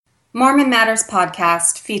Mormon Matters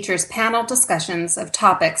podcast features panel discussions of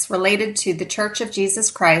topics related to The Church of Jesus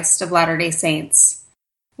Christ of Latter-day Saints.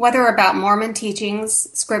 Whether about Mormon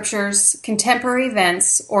teachings, scriptures, contemporary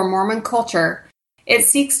events, or Mormon culture, it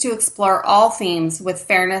seeks to explore all themes with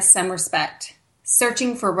fairness and respect,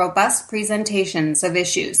 searching for robust presentations of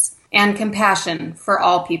issues and compassion for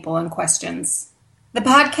all people and questions. The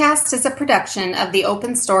podcast is a production of the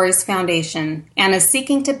Open Stories Foundation and is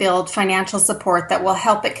seeking to build financial support that will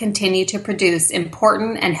help it continue to produce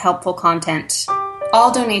important and helpful content. All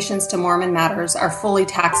donations to Mormon Matters are fully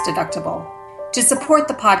tax deductible. To support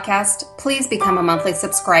the podcast, please become a monthly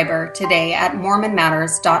subscriber today at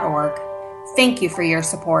mormonmatters.org. Thank you for your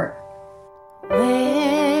support.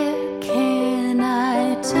 Where can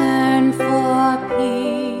I turn for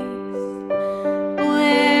peace?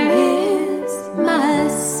 Where is my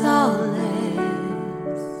solace?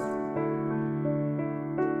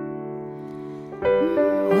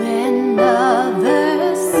 When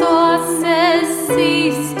other sources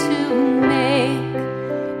cease to make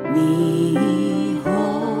me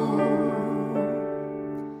whole.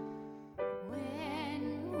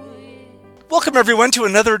 Welcome, everyone, to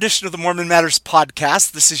another edition of the Mormon Matters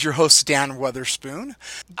podcast. This is your host, Dan Weatherspoon.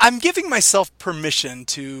 I'm giving myself permission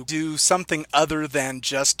to do something other than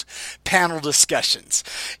just panel discussions.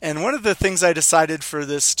 And one of the things I decided for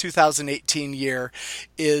this 2018 year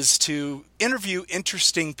is to interview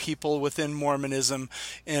interesting people within Mormonism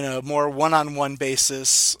in a more one-on-one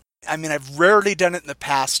basis. I mean, I've rarely done it in the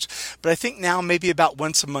past, but I think now maybe about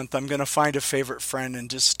once a month I'm going to find a favorite friend and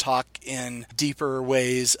just talk in deeper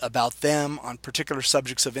ways about them on particular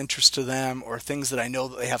subjects of interest to them or things that I know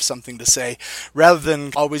that they have something to say, rather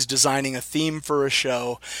than always designing a theme for a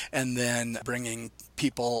show and then bringing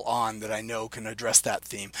people on that I know can address that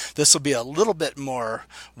theme. This will be a little bit more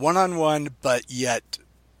one-on-one, but yet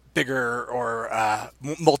bigger or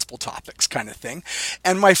multiple topics kind of thing.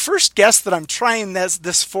 And my first guest that I'm trying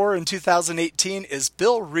this for in 2018 is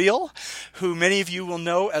Bill Reel, who many of you will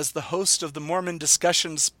know as the host of the Mormon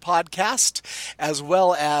Discussions podcast, as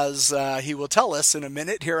well as he will tell us in a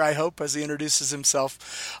minute here, I hope, as he introduces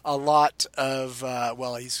himself, a lot of,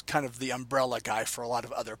 he's kind of the umbrella guy for a lot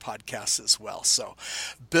of other podcasts as well. So,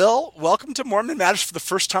 Bill, welcome to Mormon Matters for the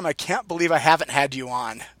first time. I can't believe I haven't had you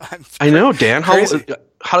on. I know, Dan.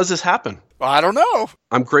 How does this happen? Well, I don't know.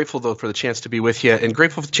 I'm grateful, though, for the chance to be with you, and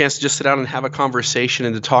grateful for the chance to just sit down and have a conversation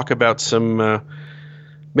and to talk about some,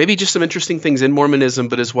 maybe just some interesting things in Mormonism,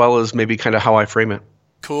 but as well as maybe kind of how I frame it.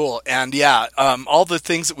 Cool. And yeah, all the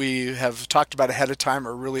things that we have talked about ahead of time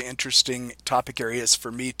are really interesting topic areas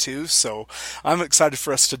for me too. So I'm excited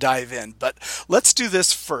for us to dive in. But let's do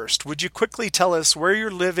this first. Would you quickly tell us where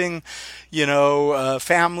you're living,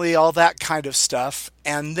 family, all that kind of stuff,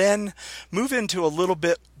 and then move into a little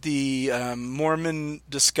bit the Mormon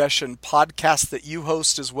Discussion podcast that you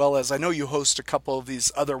host, as well as I know you host a couple of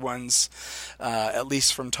these other ones, at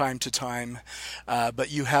least from time to time, but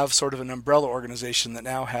you have sort of an umbrella organization that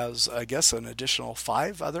now has, I guess, an additional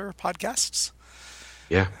 5 other podcasts?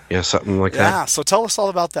 Yeah, something like that. Yeah, so tell us all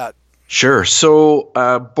about that. Sure. So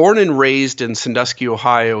born and raised in Sandusky,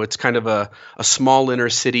 Ohio, it's kind of a small inner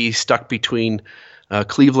city stuck between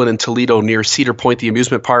Cleveland and Toledo near Cedar Point, the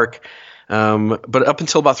amusement park. But up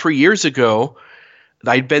until about 3 years ago,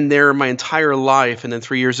 I'd been there my entire life. And then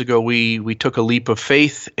 3 years ago, we took a leap of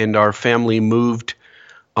faith and our family moved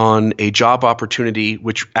on a job opportunity,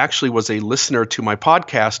 which actually was a listener to my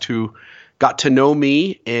podcast who got to know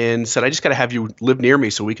me and said, I just got to have you live near me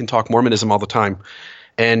so we can talk Mormonism all the time.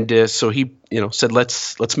 And so he, said,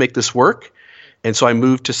 let's make this work. And so I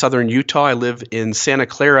moved to southern Utah. I live in Santa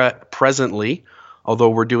Clara presently,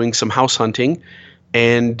 although we're doing some house hunting.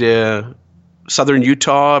 And southern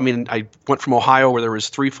Utah, I went from Ohio where there was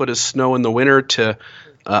 3 foot of snow in the winter to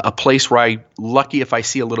a place where I'm lucky if I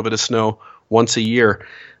see a little bit of snow once a year.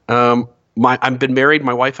 I've been married.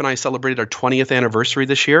 My wife and I celebrated our 20th anniversary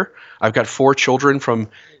this year. I've got 4 children from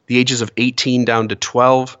the ages of 18 down to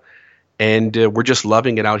 12, and we're just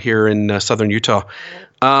loving it out here in southern Utah.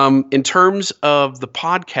 In terms of the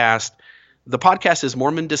podcast is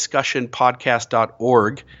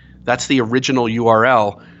mormondiscussionpodcast.org. That's the original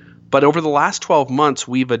URL. But over the last 12 months,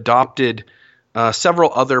 we've adopted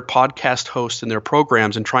several other podcast hosts in their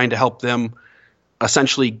programs and trying to help them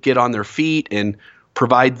essentially get on their feet and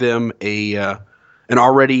provide them an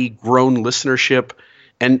already grown listenership.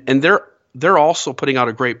 And they're also putting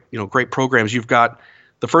out great programs. You've got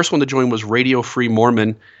the first one to join was Radio Free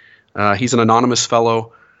Mormon. He's an anonymous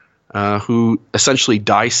fellow who essentially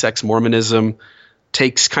dissects Mormonism,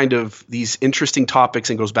 takes kind of these interesting topics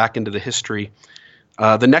and goes back into the history.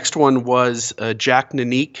 The next one was Jack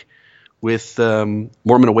Nanique with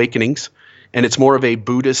Mormon Awakenings, and it's more of a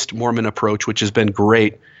Buddhist Mormon approach, which has been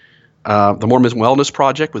great. The Mormon Wellness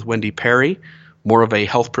Project with Wendy Perry, more of a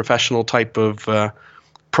health professional type of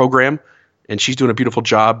program, and she's doing a beautiful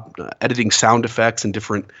job editing sound effects and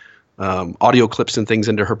different audio clips and things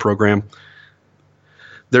into her program.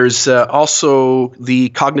 There's also the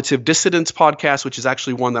Cognitive Dissidence podcast, which is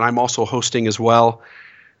actually one that I'm also hosting as well.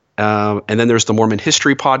 And then there's the Mormon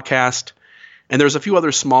History podcast. And there's a few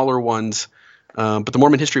other smaller ones. But the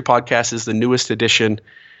Mormon History podcast is the newest edition.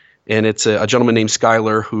 And it's a gentleman named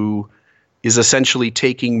Schuyler who is essentially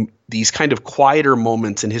taking these kind of quieter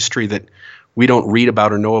moments in history that we don't read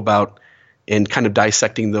about or know about and kind of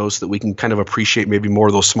dissecting those so that we can kind of appreciate maybe more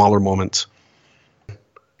of those smaller moments.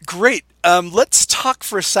 Great. Let's talk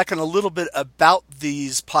for a second a little bit about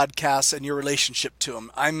these podcasts and your relationship to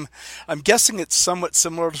them. I'm guessing it's somewhat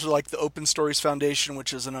similar to like the Open Stories Foundation,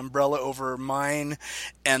 which is an umbrella over mine,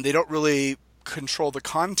 and they don't really control the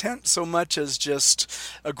content so much as just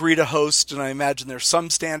agree to host. And I imagine there's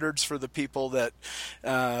some standards for the people that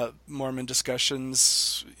Mormon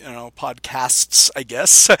Discussions, podcasts, I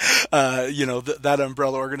guess, that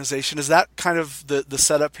umbrella organization. Is that kind of the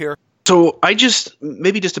setup here? So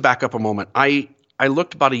maybe just to back up a moment, I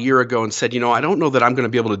looked about a year ago and said, I don't know that I'm going to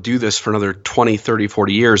be able to do this for another 20, 30,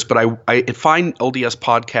 40 years, but I find LDS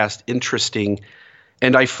podcast interesting,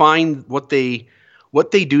 and I find what they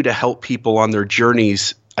do to help people on their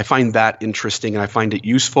journeys, I find that interesting, and I find it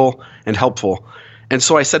useful and helpful. And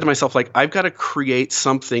so I said to myself, I've got to create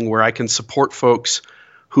something where I can support folks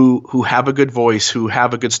who have a good voice, who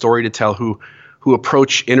have a good story to tell, who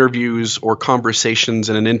approach interviews or conversations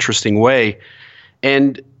in an interesting way.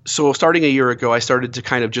 And so starting a year ago, I started to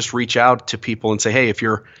kind of just reach out to people and say, hey, if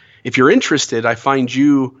you're interested, I find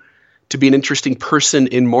you to be an interesting person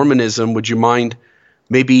in Mormonism. Would you mind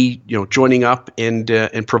maybe joining up and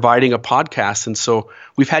providing a podcast? And so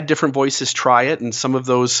we've had different voices try it, and some of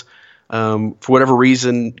those for whatever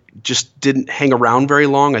reason just didn't hang around very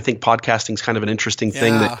long. I think podcasting is kind of an interesting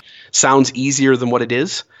thing that sounds easier than what it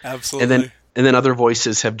is. Absolutely. And then other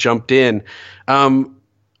voices have jumped in.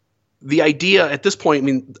 The idea at this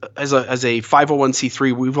point, as a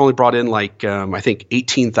 501c3, we've only brought in I think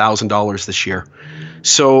 $18,000 this year.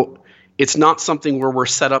 So it's not something where we're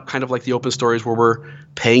set up kind of like the Open Stories where we're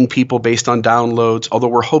paying people based on downloads, although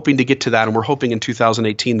we're hoping to get to that, and we're hoping in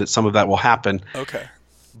 2018 that some of that will happen. Okay.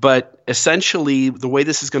 But essentially, the way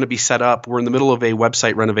this is going to be set up, we're in the middle of a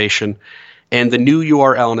website renovation, and the new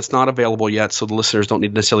URL, and it's not available yet, so the listeners don't need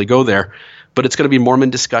to necessarily go there, but it's going to be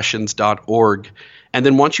mormondiscussions.org. And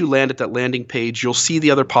then once you land at that landing page, you'll see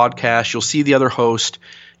the other podcast, you'll see the other host.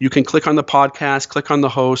 You can click on the podcast, click on the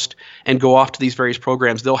host, and go off to these various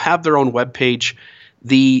programs. They'll have their own webpage.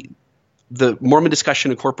 The Mormon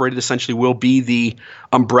Discussion Incorporated essentially will be the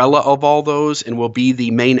umbrella of all those and will be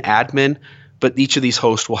the main admin, but each of these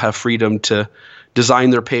hosts will have freedom to design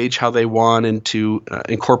their page how they want and to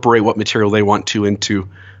incorporate what material they want to into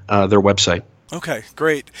their website. Okay,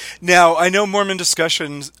 great. Now, I know Mormon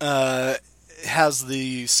Discussions has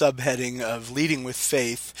the subheading of leading with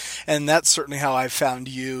faith, and that's certainly how I've found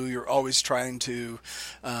you. You're always trying to,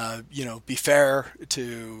 be fair,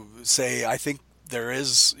 to say, I think there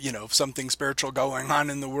is, something spiritual going on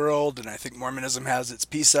in the world, and I think Mormonism has its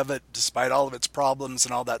piece of it, despite all of its problems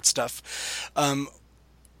and all that stuff.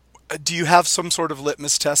 Do you have some sort of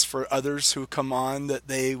litmus test for others who come on that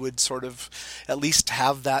they would sort of at least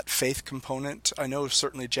have that faith component? I know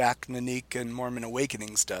certainly Jack Nanique and Mormon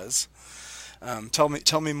Awakenings does. Tell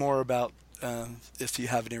me more about if you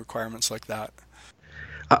have any requirements like that.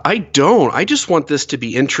 I don't. I just want this to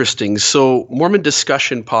be interesting. So Mormon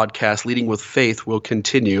Discussion podcast, Leading with Faith, will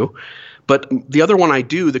continue. But the other one I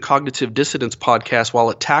do, the Cognitive Dissidence podcast,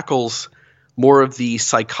 while it tackles more of the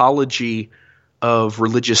psychology of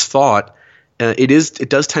religious thought, it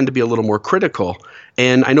does tend to be a little more critical.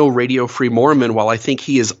 And I know Radio Free Mormon, while I think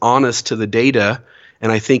he is honest to the data,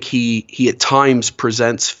 and I think he at times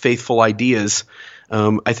presents faithful ideas,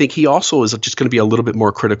 I think he also is just going to be a little bit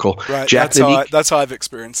more critical. Right. That's how I've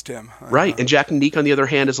experienced him. Right. And Jack Nanique, on the other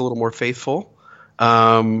hand, is a little more faithful.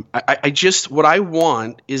 What I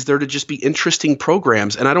want is there to just be interesting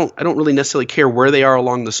programs, and I don't really necessarily care where they are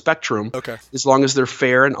along the spectrum. Okay. As long as they're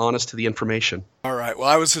fair and honest to the information. All right. Well,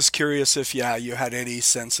 I was just curious if you had any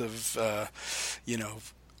sense of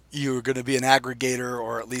you were going to be an aggregator,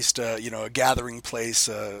 or at least a gathering place,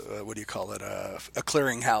 what do you call it, a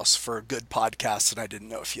clearinghouse for good podcasts, and I didn't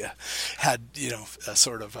know if you had a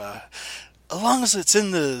sort of as long as it's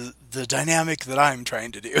in the dynamic that I'm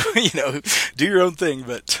trying to do, do your own thing,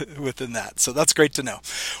 but within that. So that's great to know.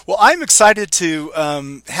 Well, I'm excited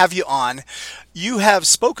to have you on. You have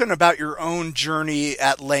spoken about your own journey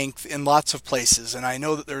at length in lots of places, and I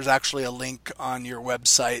know that there's actually a link on your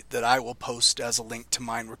website that I will post as a link to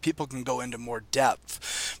mine where people can go into more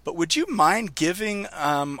depth. But would you mind giving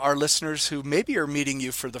our listeners who maybe are meeting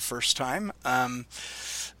you for the first time,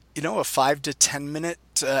 a 5 to 10 minute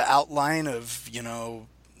outline of,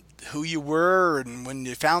 who you were and when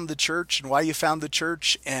you found the church and why you found the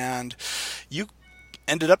church, and you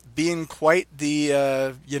ended up being quite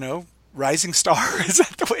the, rising star. Is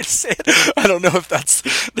that the way to say it? I don't know if that's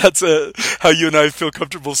how you and I feel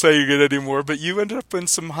comfortable saying it anymore, but you ended up in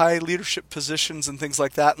some high leadership positions and things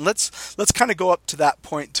like that. And let's kind of go up to that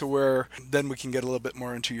point to where then we can get a little bit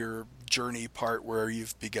more into your journey part where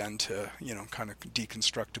you've begun to, kind of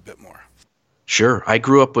deconstruct a bit more. Sure. I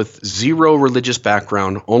grew up with zero religious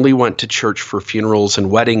background, only went to church for funerals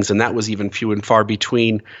and weddings, and that was even few and far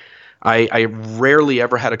between. I rarely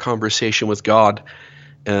ever had a conversation with God.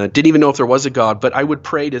 Didn't even know if there was a God, but I would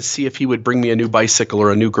pray to see if he would bring me a new bicycle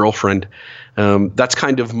or a new girlfriend. That's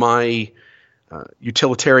kind of my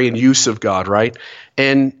utilitarian use of God, right?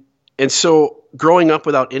 And so growing up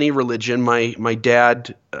without any religion, my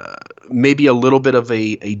dad maybe a little bit of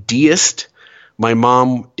a deist. My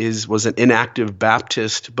mom was an inactive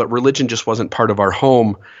Baptist, but religion just wasn't part of our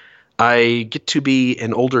home. I get to be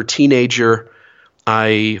an older teenager.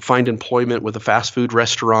 I find employment with a fast food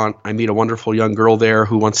restaurant. I meet a wonderful young girl there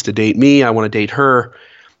who wants to date me. I want to date her,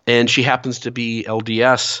 and she happens to be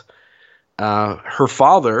LDS. Her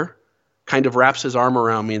father kind of wraps his arm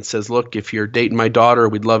around me and says, look, if you're dating my daughter,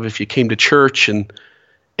 we'd love if you came to church.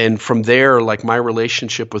 And from there, like, my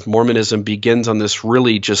relationship with Mormonism begins on this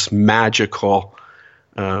really just magical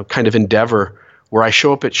kind of endeavor where I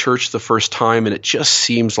show up at church the first time and it just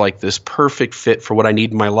seems like this perfect fit for what I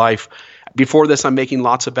need in my life. Before this, I'm making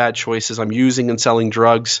lots of bad choices. I'm using and selling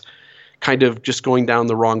drugs, kind of just going down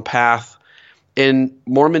the wrong path. And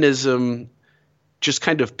Mormonism just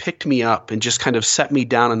kind of picked me up and just kind of set me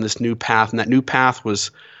down on this new path. And that new path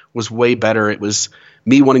was way better. It was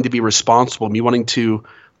me wanting to be responsible, me wanting to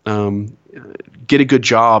get a good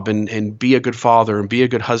job and be a good father and be a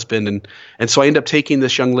good husband. And so I ended up taking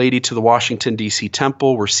this young lady to the Washington, D.C.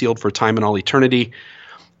 temple. We're sealed for time and all eternity.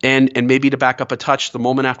 And maybe to back up a touch, the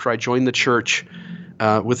moment after I joined the church,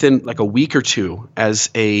 within like a week or two, as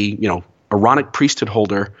a Aaronic priesthood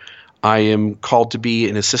holder, I am called to be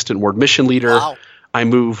an assistant ward mission leader. Wow. I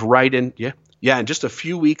move right in. Yeah. In just a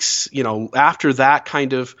few weeks, after that,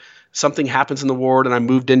 kind of something happens in the ward, and I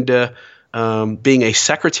moved into being a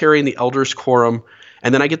secretary in the elders quorum,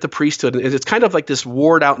 and then I get the priesthood. And it's kind of like this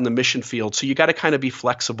ward out in the mission field. So you got to kind of be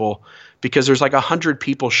flexible because there's like 100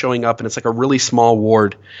 people showing up, and it's like a really small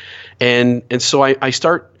ward. And so I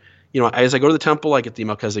start, as I go to the temple, I get the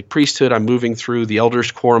Melchizedek priesthood. I'm moving through the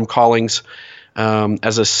elders quorum callings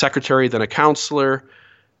as a secretary, then a counselor.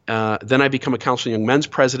 Then I become a counselor in young men's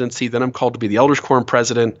presidency. Then I'm called to be the elders quorum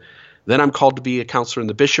president. Then I'm called to be a counselor in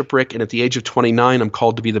the bishopric, and at the age of 29, I'm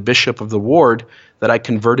called to be the bishop of the ward that I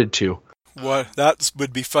converted to. Well, that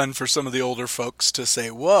would be fun for some of the older folks to say,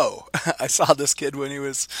 whoa, I saw this kid when he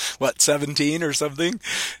was, 17 or something,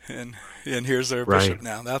 and here's their bishop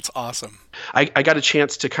now. That's awesome. I got a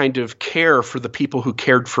chance to kind of care for the people who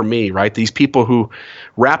cared for me, right? These people who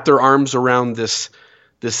wrapped their arms around this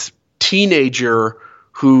teenager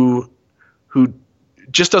who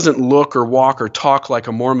just doesn't look or walk or talk like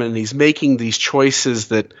a Mormon, and he's making these choices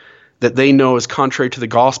that they know is contrary to the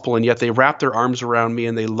gospel, and yet they wrap their arms around me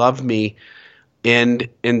and they love me. And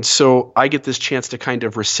so I get this chance to kind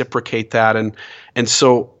of reciprocate that. And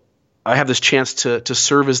so I have this chance to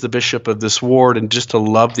serve as the bishop of this ward and just to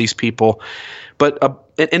love these people. But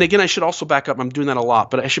and again, I should also back up. I'm doing that a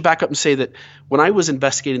lot, but I should back up and say that when I was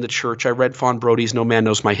investigating the church, I read Fawn Brody's No Man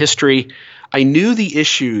Knows My History. I knew the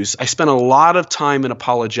issues. I spent a lot of time in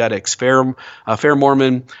apologetics, Fair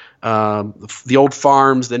Mormon, the Old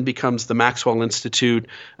Farms, then becomes the Maxwell Institute,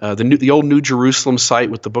 the old New Jerusalem site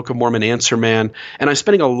with the Book of Mormon Answer Man. And I'm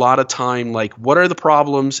spending a lot of time like, what are the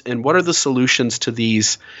problems and what are the solutions to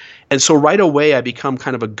these? And so right away, I become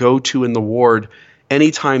kind of a go-to in the ward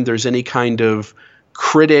anytime there's any kind of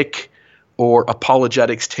critic or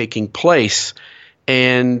apologetics taking place.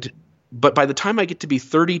 But by the time I get to be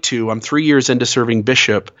 32, I'm 3 years into serving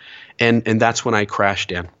bishop, and that's when I crash,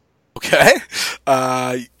 Dan. Okay,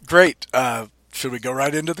 great. Should we go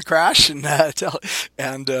right into the crash and tell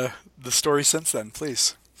the story since then,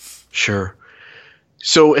 please? Sure.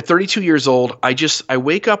 So at 32 years old, I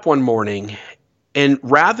wake up one morning And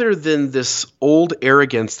rather than this old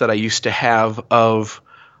arrogance that I used to have of,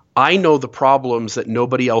 I know the problems that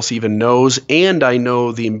nobody else even knows, and I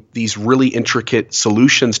know these really intricate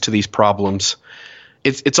solutions to these problems,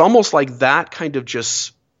 it's almost like that kind of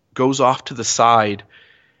just goes off to the side.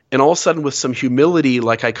 And all of a sudden, with some humility,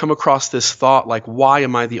 like I come across this thought, like, why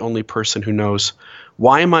am I the only person who knows?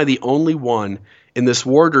 Why am I the only one in this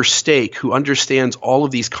ward or stake who understands all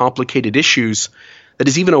of these complicated issues, that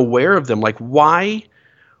is even aware of them? Like, why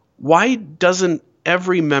doesn't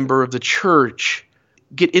every member of the church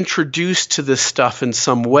get introduced to this stuff in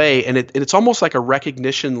some way? And it's almost like a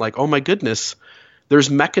recognition, like, oh my goodness, there's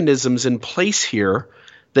mechanisms in place here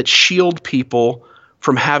that shield people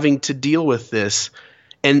from having to deal with this.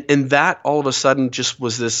 And that all of a sudden just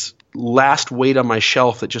was this last weight on my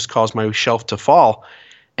shelf that just caused my shelf to fall.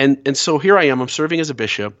 And so here I am, I'm serving as a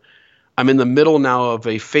bishop. I'm in the middle now of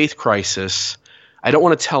a faith crisis. I don't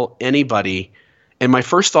want to tell anybody. And my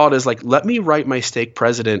first thought is like, let me write my stake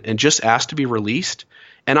president and just ask to be released.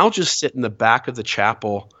 And I'll just sit in the back of the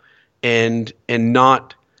chapel and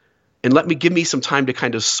give me some time to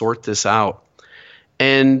kind of sort this out.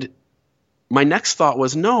 And my next thought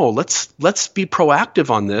was, no, let's be proactive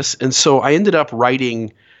on this. And so I ended up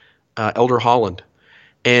writing Elder Holland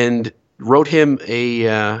and wrote him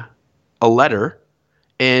a letter.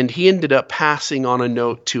 And he ended up passing on a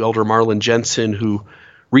note to Elder Marlon Jensen, who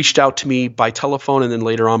reached out to me by telephone and then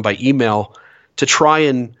later on by email to try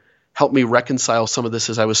and help me reconcile some of this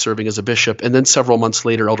as I was serving as a bishop. And then several months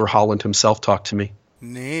later, Elder Holland himself talked to me.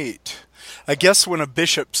 Neat. I guess when a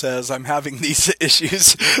bishop says, I'm having these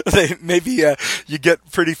issues, maybe you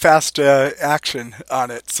get pretty fast action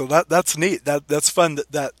on it. So that's neat. That's fun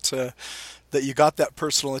that you got that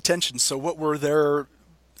personal attention. So what were there?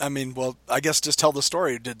 I mean, well, I guess just tell the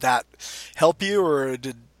story. Did that help you, or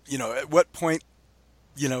at what point,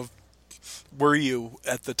 were you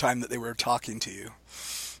at the time that they were talking to you?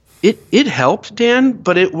 It helped, Dan,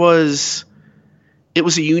 but it was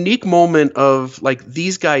a unique moment of, like,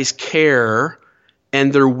 these guys care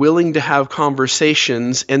and they're willing to have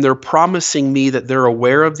conversations and they're promising me that they're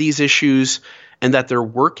aware of these issues and that they're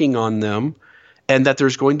working on them and that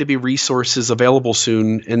there's going to be resources available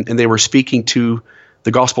soon. And they were speaking to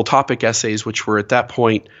the gospel topic essays, which were at that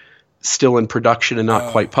point still in production and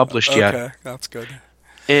not quite published yet. Okay, that's good.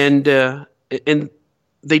 And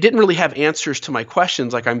they didn't really have answers to my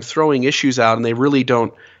questions. Like, I'm throwing issues out and they really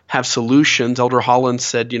don't have solutions. Elder Holland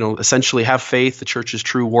said, essentially have faith. The church is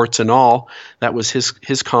true, warts and all. That was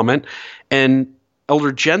his comment. And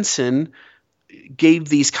Elder Jensen gave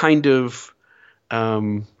these kind of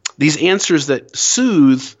these answers that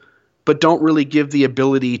soothe, but don't really give the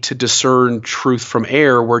ability to discern truth from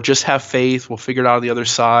error, where just have faith, we'll figure it out on the other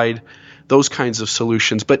side, those kinds of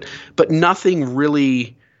solutions. But nothing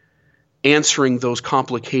really answering those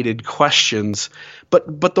complicated questions.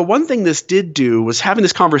 But the one thing this did do was having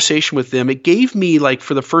this conversation with them. It gave me, like,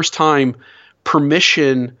 for the first time,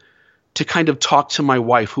 permission to kind of talk to my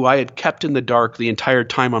wife, who I had kept in the dark the entire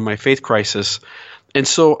time on my faith crisis. And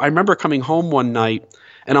so I remember coming home one night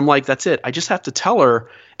and I'm like, that's it. I just have to tell her.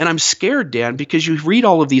 And I'm scared, Dan, because you read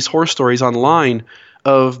all of these horror stories online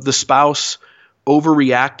of the spouse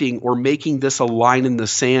overreacting or making this a line in the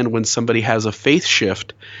sand when somebody has a faith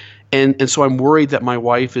shift. And so I'm worried that my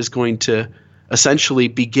wife is going to essentially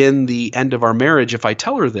begin the end of our marriage if I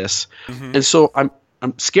tell her this. Mm-hmm. And so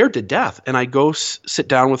I'm scared to death. And I go sit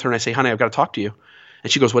down with her and I say, honey, I've got to talk to you.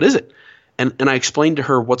 And she goes, what is it? And I explained to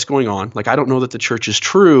her what's going on. Like, I don't know that the church is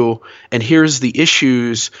true, and here's the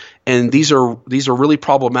issues, and these are really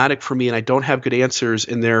problematic for me, and I don't have good answers,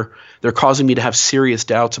 and they're causing me to have serious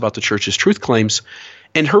doubts about the church's truth claims.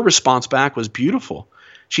 And her response back was beautiful.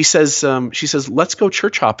 She says, let's go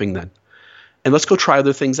church hopping then, and let's go try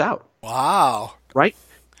other things out. Wow. Right?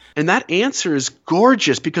 And that answer is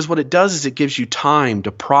gorgeous, because what it does is it gives you time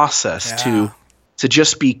to process, to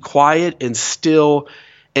just be quiet and still,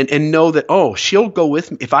 and know that, oh, she'll go with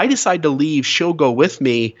me. If I decide to leave, she'll go with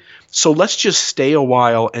me. So let's just stay a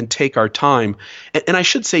while and take our time. And I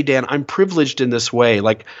should say, Dan, I'm privileged in this way.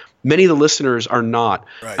 Like, many of the listeners are not.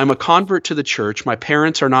 Right. I'm a convert to the church. My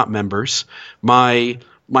parents are not members. My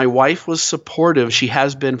wife was supportive. She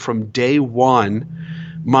has been from day one.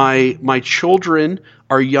 My children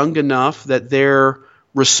are young enough that they're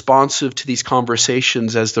responsive to these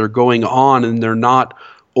conversations as they're going on, and they're not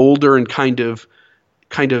older and kind of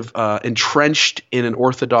entrenched in an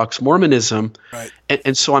Orthodox Mormonism. Right.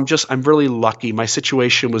 And so I'm really lucky. My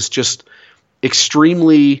situation was just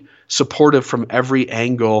extremely supportive from every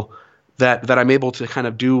angle that I'm able to kind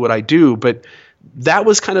of do what I do. But that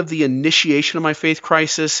was kind of the initiation of my faith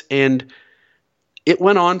crisis. And it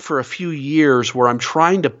went on for a few years where I'm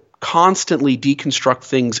trying to constantly deconstruct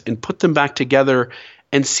things and put them back together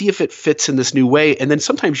and see if it fits in this new way. And then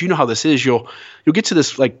sometimes, you know how this is, you'll get to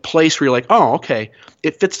this like place where you're like, oh, okay,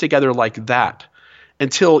 it fits together like that,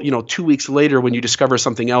 until 2 weeks later when you discover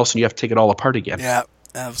something else and you have to take it all apart again. Yeah,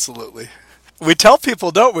 absolutely. We tell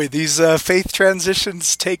people, don't we, these faith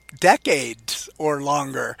transitions take decades or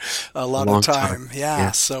longer a lot of time.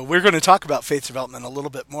 Yeah, so we're going to talk about faith development a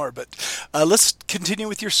little bit more, but let's continue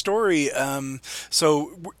with your story.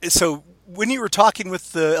 So when you were talking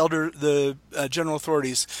with the general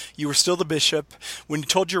authorities, you were still the bishop. When you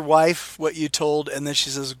told your wife what you told, and then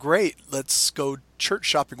she says, great, let's go church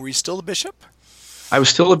shopping, were you still the bishop? I was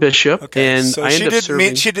still a bishop, okay. And so I ended up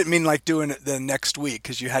serving. She didn't mean like doing it the next week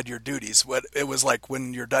because you had your duties. What it was like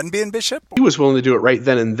when you're done being bishop? He was willing to do it right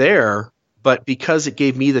then and there, but because it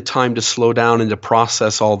gave me the time to slow down and to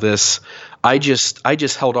process all this, I just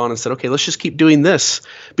held on and said, okay, let's just keep doing this,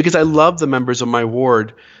 because I love the members of my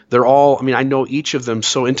ward. They're all, I know each of them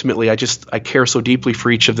so intimately. I care so deeply for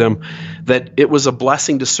each of them that it was a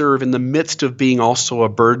blessing to serve in the midst of being also a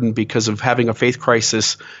burden because of having a faith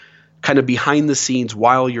crisis kind of behind the scenes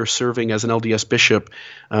while you're serving as an LDS bishop.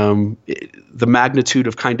 The magnitude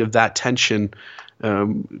of kind of that tension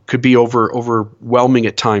could be overwhelming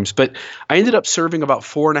at times. But I ended up serving about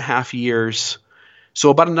 4.5 years. So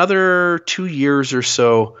about another 2 years or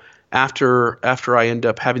so after I end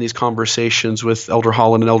up having these conversations with Elder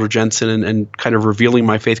Holland and Elder Jensen and kind of revealing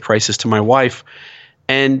my faith crisis to my wife.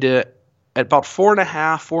 And at about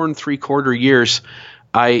 4.5 years,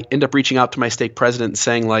 I end up reaching out to my stake president and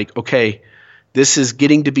saying, like, okay, this is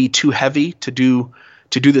getting to be too heavy to do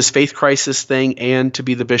this faith crisis thing and to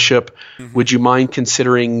be the bishop. Mm-hmm. Would you mind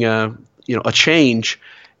considering a change?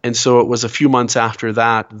 And so it was a few months after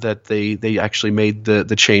that they actually made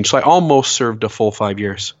the change. So I almost served a full 5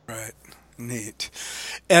 years. Right. Neat.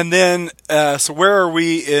 And then, so where are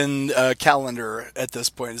we in calendar at this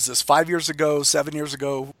point? Is this 5 years ago, 7 years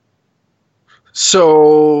ago?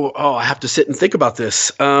 So, I have to sit and think about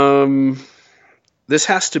this. This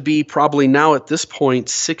has to be probably now at this point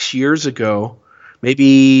 6 years ago,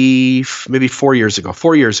 maybe 4 years ago.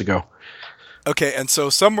 4 years ago. Okay, and so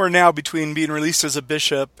somewhere now between being released as a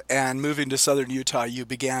bishop and moving to southern Utah, you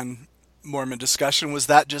began Mormon discussion. Was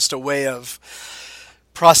that just a way of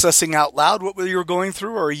processing out loud what you were going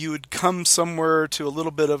through, or you had come somewhere to a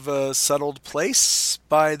little bit of a settled place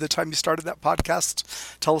by the time you started that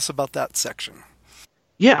podcast? Tell us about that section.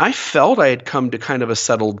 Yeah, I felt I had come to kind of a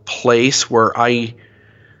settled place where I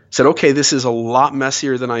said, okay, this is a lot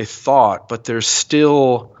messier than I thought, but there's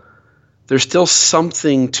still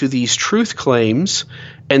something to these truth claims.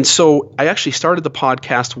 And so I actually started the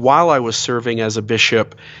podcast while I was serving as a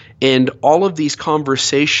bishop, and all of these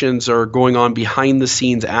conversations are going on behind the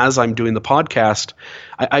scenes as I'm doing the podcast.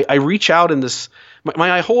 I reach out in this.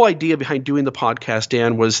 My whole idea behind doing the podcast,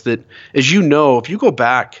 Dan, was that, as you know, if you go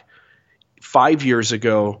back 5 years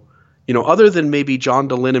ago, other than maybe John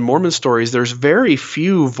Dehlin and Mormon Stories, there's very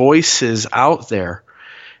few voices out there.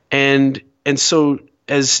 And so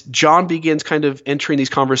as John begins kind of entering these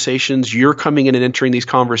conversations, you're coming in and entering these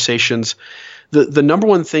conversations, the number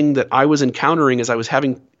one thing that I was encountering as I was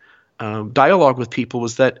having dialogue with people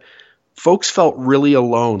was that folks felt really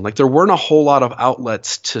alone. Like there weren't a whole lot of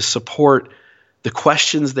outlets to support the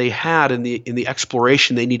questions they had in the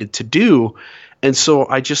exploration they needed to do. And so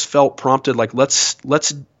I just felt prompted, like, let's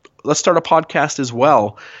start a podcast as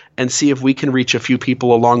well and see if we can reach a few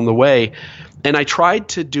people along the way. And I tried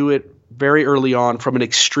to do it very early on from an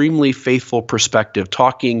extremely faithful perspective,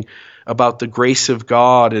 talking about the grace of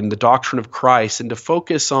God and the doctrine of Christ, and to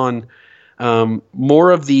focus on more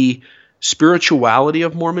of the spirituality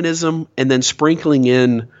of Mormonism, and then sprinkling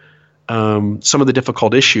in some of the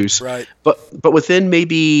difficult issues. Right. But within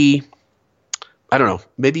maybe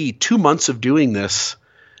 2 months of doing this,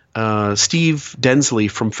 Steve Densley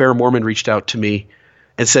from Fair Mormon reached out to me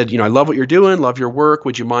and said, I love what you're doing, love your work.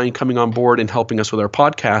 Would you mind coming on board and helping us with our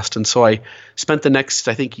podcast? And so I spent the next,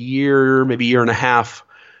 year, maybe year and a half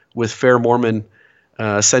with Fair Mormon,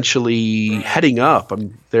 essentially heading up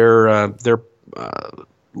their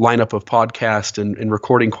lineup of podcast and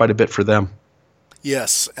recording quite a bit for them.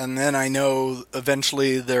 Yes, and then I know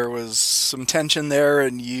eventually there was some tension there,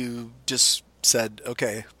 and you just said,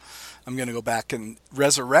 okay, I'm going to go back and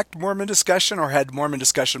resurrect Mormon discussion, or had Mormon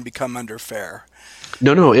discussion become under Fair?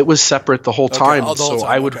 No, it was separate the whole time. The whole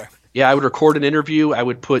time. Yeah, I would record an interview. I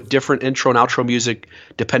would put different intro and outro music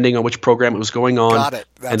depending on which program it was going on. Got it.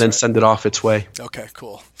 And then send it off its way. Okay,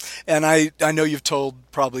 cool. And I know you've told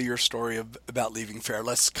probably your story about leaving FAIR.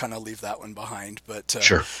 Let's kind of leave that one behind. But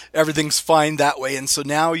Sure. Everything's fine that way. And so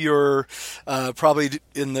now you're probably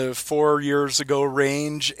in the 4 years ago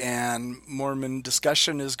range, and Mormon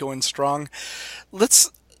discussion is going strong. Let's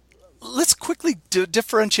quickly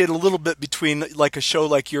differentiate a little bit between like a show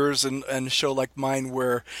like yours and a show like mine,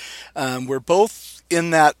 where we're both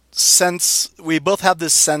in that sense. We both have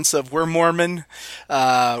this sense of we're Mormon.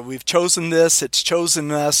 We've chosen this. It's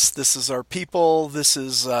chosen us. This is our people. This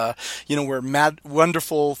is, where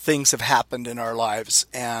wonderful things have happened in our lives.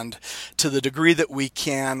 And to the degree that we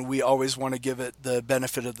can, we always want to give it the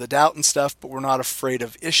benefit of the doubt and stuff, but we're not afraid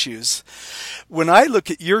of issues. When I look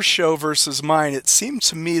at your show versus mine, it seems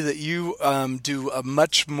to me that you do a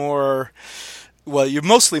much more, well, you're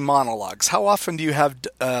mostly monologues. How often do you have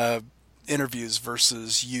interviews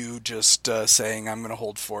versus you just saying, I'm going to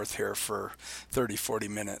hold forth here for 30, 40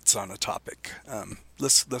 minutes on a topic?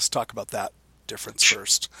 Let's talk about that difference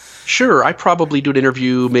first. Sure. I probably do an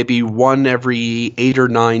interview maybe one every 8 or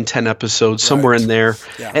 9, 10 episodes, somewhere in there.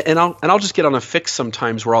 Yeah. And I'll just get on a fix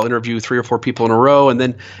sometimes where I'll interview 3 or 4 people in a row, and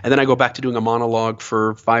then I go back to doing a monologue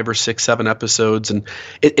for 5 or 6, 7 episodes. And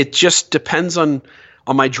it just depends on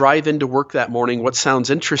my drive into work that morning, what sounds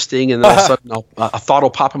interesting, and then all of a sudden a thought will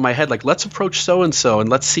pop in my head, like, let's approach so-and-so, and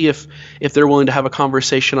let's see if they're willing to have a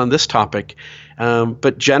conversation on this topic.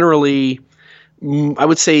 But generally, I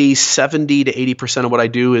would say 70 to 80% of what I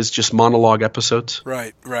do is just monologue episodes.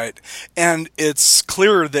 Right. And it's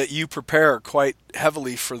clear that you prepare quite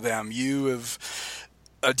heavily for them. You have...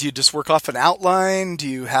 do you just work off an outline? Do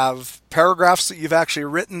you have paragraphs that you've actually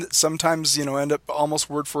written that sometimes, end up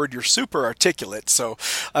almost word for word? You're super articulate, so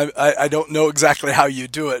I don't know exactly how you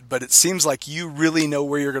do it, but it seems like you really know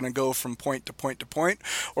where you're going to go from point to point to point.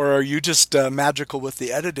 Or are you just magical with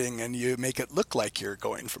the editing and you make it look like you're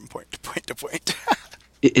going from point to point to point?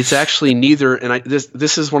 It's actually neither, and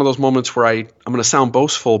this is one of those moments where I'm going to sound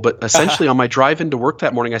boastful, but essentially on my drive into work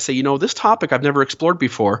that morning, I say, this topic I've never explored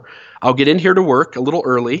before. I'll get in here to work a little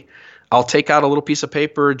early. I'll take out a little piece of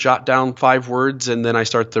paper, jot down 5 words, and then I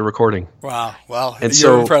start the recording. Wow, and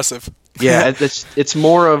you're impressive. Yeah, it's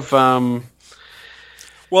more of...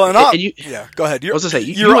 Well, and go ahead. I was going to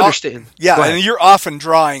say, you understand. Yeah, and you're often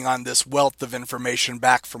drawing on this wealth of information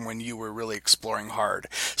back from when you were really exploring hard.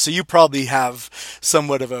 So you probably have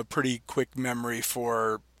somewhat of a pretty quick memory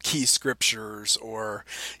for key scriptures, or,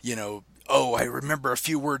 I remember a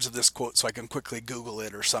few words of this quote so I can quickly Google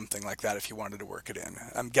it or something like that if you wanted to work it in.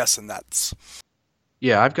 I'm guessing that's...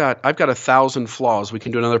 Yeah, I've got 1,000 flaws. We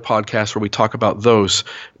can do another podcast where we talk about those,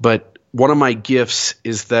 but one of my gifts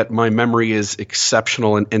is that my memory is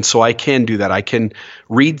exceptional, and so I can do that. I can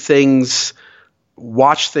read things,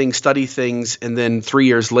 watch things, study things, and then 3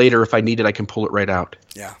 years later, if I need it, I can pull it right out.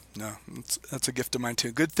 Yeah, no, that's a gift of mine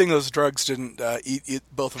too. Good thing those drugs didn't eat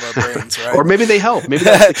both of our brains, right? Or maybe they help. Maybe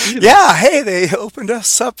that's the key to yeah, hey, they opened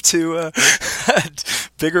us up to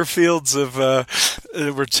bigger fields of.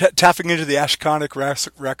 We're tapping into the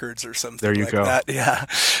Ashconic records or something. There you like go. That. Yeah.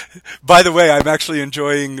 By the way, I'm actually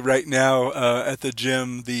enjoying right now at the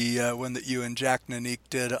gym the one that you and Jack Nanik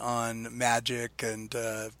did on magic and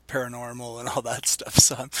paranormal and all that stuff.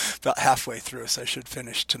 So I'm about halfway through, so I should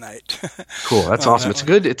finish tonight. Cool. That's awesome.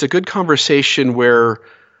 It's a good conversation where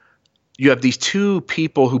you have these two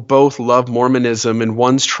people who both love Mormonism, and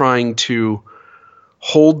one's trying to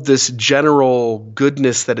hold this general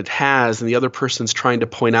goodness that it has, and the other person's trying to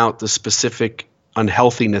point out the specific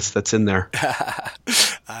unhealthiness that's in there.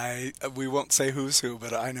 We won't say who's who,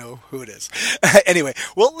 but I know who it is. Anyway,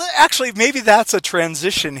 well, actually, maybe that's a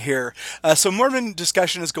transition here. So Mormon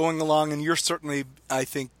discussion is going along, and you're certainly, I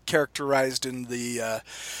think, characterized in the,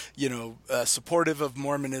 supportive of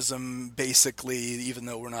Mormonism, basically, even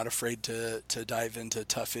though we're not afraid to dive into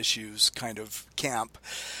tough issues kind of camp.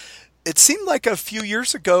 It seemed like a few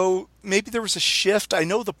years ago, maybe there was a shift. I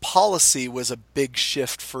know the policy was a big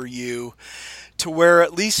shift for you, to where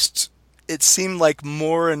at least it seemed like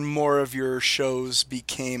more and more of your shows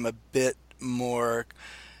became a bit more,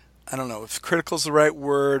 I don't know if critical is the right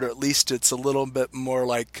word, or at least it's a little bit more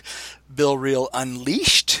like Bill Reel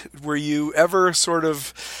Unleashed. Were you ever sort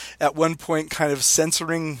of at one point kind of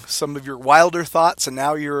censoring some of your wilder thoughts, and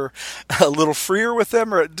now you're a little freer with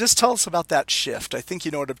them? Or just tell us about that shift. I think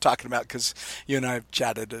you know what I'm talking about, because you and I have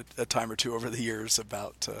chatted a time or two over the years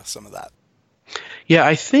about some of that. Yeah,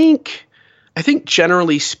 I think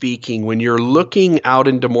generally speaking, when you're looking out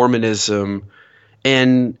into Mormonism,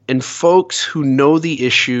 and folks who know the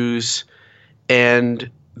issues,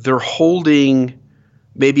 and they're holding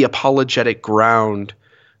maybe apologetic ground.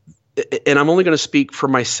 And I'm only going to speak for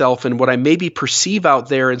myself and what I maybe perceive out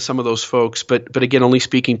there in some of those folks, but again, only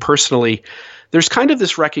speaking personally, there's kind of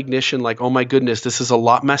this recognition like, oh my goodness, this is a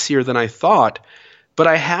lot messier than I thought, but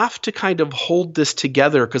I have to kind of hold this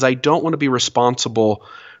together because I don't want to be responsible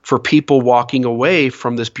for people walking away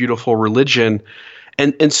from this beautiful religion.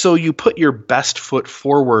 And so you put your best foot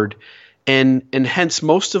forward, and hence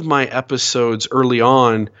most of my episodes early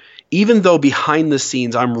on, even though behind the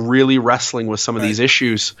scenes I'm really wrestling with some of these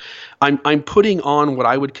issues, I'm putting on what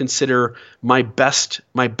I would consider my best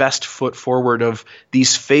foot forward of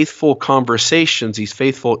these faithful conversations, these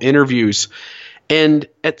faithful interviews. And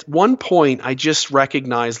at one point I just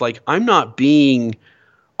recognized like I'm not being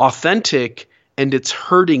authentic and it's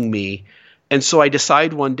hurting me. And so I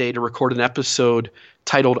decided one day to record an episode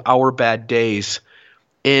titled Our Bad Days.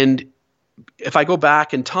 And if I go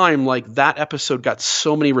back in time, like that episode got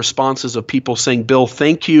so many responses of people saying, Bill,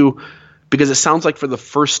 thank you, because it sounds like for the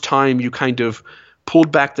first time you kind of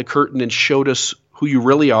pulled back the curtain and showed us who you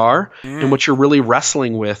really are and what you're really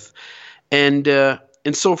wrestling with. And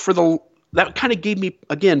so that kind of gave me,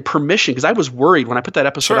 again, permission, because I was worried when I put that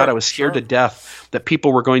episode out. I was scared to death that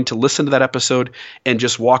people were going to listen to that episode and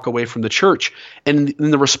just walk away from the church. And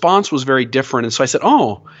the response was very different. And so I said,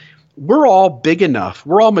 oh, we're all big enough,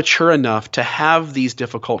 we're all mature enough to have these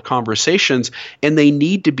difficult conversations, and they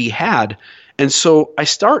need to be had. And so I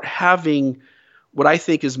start having what I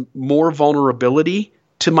think is more vulnerability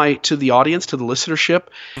to the audience, to the listenership.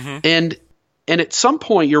 And at some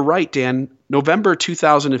point, you're right, Dan, November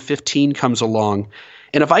 2015 comes along.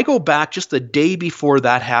 And if I go back just the day before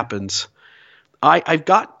that happens, I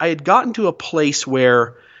had gotten to a place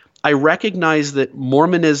where I recognized that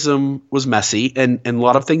Mormonism was messy and a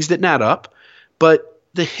lot of things didn't add up. But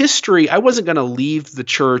the history, I wasn't going to leave the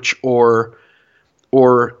church or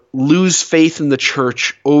lose faith in the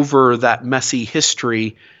church over that messy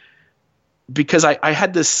history, because I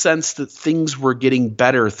had this sense that things were getting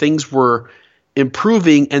better, things were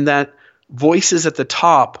improving, and that voices at the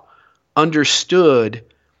top understood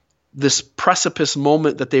this precipice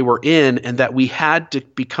moment that they were in, and that we had to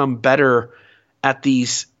become better at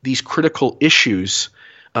these critical issues,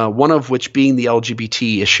 one of which being the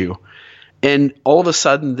LGBT issue. And all of a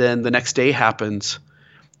sudden then the next day happens,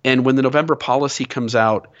 and when the November policy comes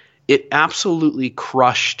out, it absolutely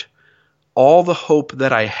crushed all the hope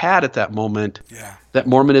that I had at that moment that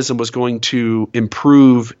Mormonism was going to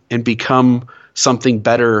improve and become something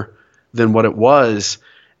better than what it was.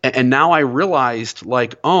 And now I realized,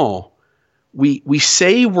 like, oh, we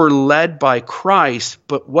say we're led by Christ,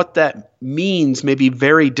 but what that means may be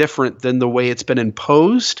very different than the way it's been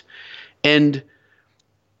imposed. And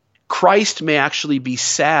Christ may actually be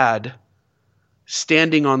sad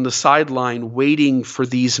standing on the sideline waiting for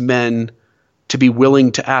these men to be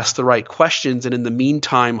willing to ask the right questions, and in the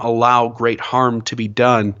meantime allow great harm to be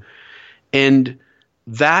done. And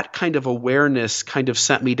that kind of awareness kind of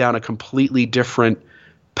sent me down a completely different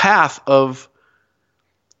path of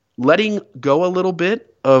letting go a little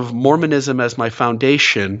bit of Mormonism as my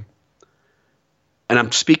foundation. And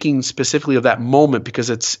I'm speaking specifically of that moment because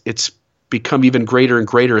it's become even greater and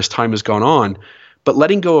greater as time has gone on. But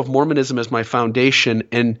letting go of Mormonism as my foundation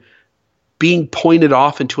and being pointed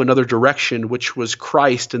off into another direction, which was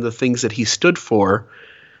Christ and the things that he stood for.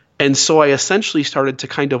 And so I essentially started to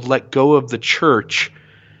kind of let go of the church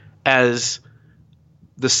as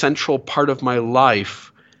the central part of my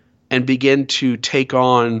life and begin to take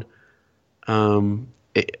on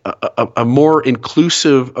a more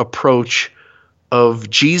inclusive approach of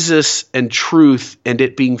Jesus and truth, and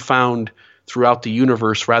it being found throughout the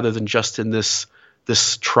universe rather than just in this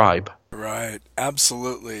tribe. Right,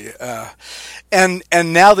 absolutely. And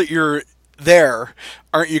now that you're there,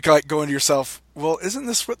 aren't you like going to yourself, well, isn't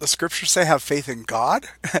this what the scriptures say? Have faith in God.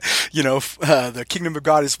 The kingdom of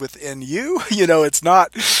God is within you. It's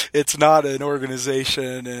not an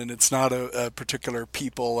organization, and it's not a particular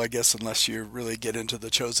people, I guess, unless you really get into the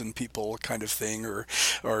chosen people kind of thing, or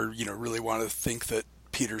really want to think that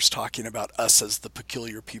Peter's talking about us as the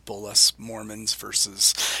peculiar people, us Mormons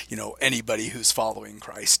versus, anybody who's following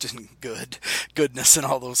Christ and goodness and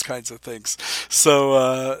all those kinds of things.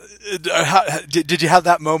 So, did you have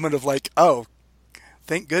that moment of like, oh,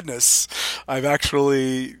 thank goodness, I've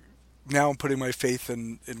actually now I'm putting my faith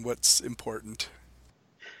in what's important?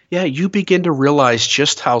 Yeah, you begin to realize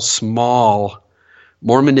just how small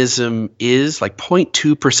Mormonism is, like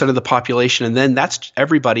 0.2% of the population, and then that's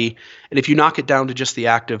everybody. And if you knock it down to just the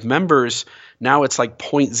active members, now it's like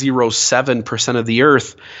 0.07% of the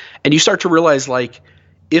earth. And you start to realize, like,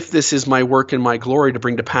 if this is my work and my glory to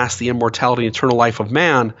bring to pass the immortality and eternal life of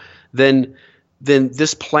man, then then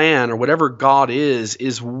this plan or whatever God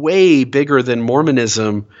is way bigger than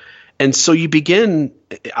Mormonism. And so I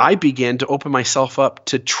began to open myself up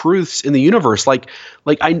to truths in the universe. Like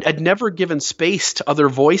I'd never given space to other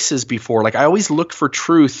voices before. Like I always looked for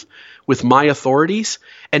truth with my authorities.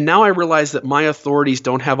 And now I realize that my authorities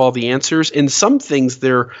don't have all the answers. And some things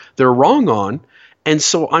they're wrong on. And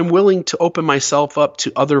so I'm willing to open myself up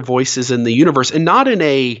to other voices in the universe, and not in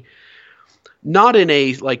a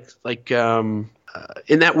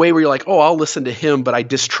in that way where you're like, oh, I'll listen to him, but I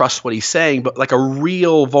distrust what he's saying, but like a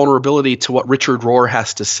real vulnerability to what Richard Rohr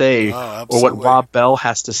has to say, or what Rob Bell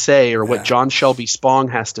has to say, or what John Shelby Spong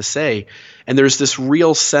has to say. And there's this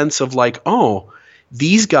real sense of like, oh,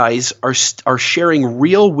 these guys are sharing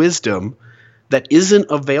real wisdom that isn't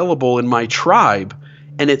available in my tribe,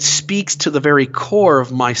 and it speaks to the very core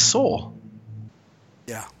of my soul.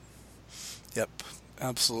 Yeah. Yep.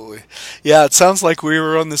 Absolutely. Yeah, it sounds like we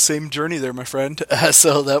were on the same journey there, my friend.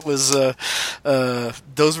 So that was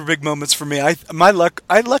those were big moments for me. I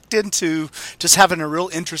lucked into just having a real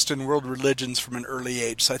interest in world religions from an early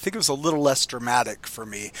age. So I think it was a little less dramatic for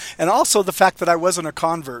me. And also the fact that I wasn't a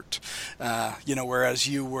convert, whereas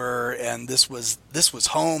you were, and this was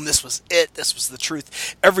home, this was it, this was the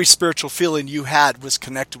truth. Every spiritual feeling you had was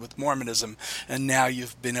connected with Mormonism, and now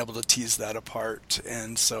you've been able to tease that apart.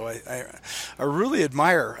 And so I really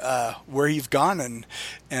admire where you've gone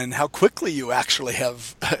and how quickly you actually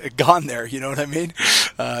have gone there. You know what I mean?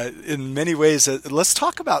 In many ways, let's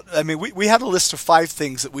talk about, we had a list of 5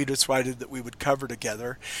 things that we decided that we would cover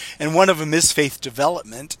together. And one of them is faith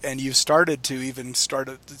development. And you started to even some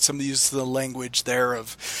of the language there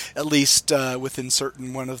of, at least within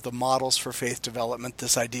certain one of the models for faith development,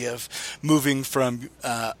 this idea of moving from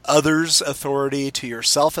others' authority to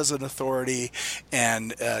yourself as an authority,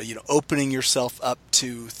 and opening yourself up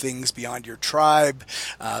to things beyond your tribe,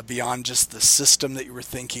 beyond just the system that you were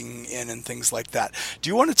thinking in, and things like that. Do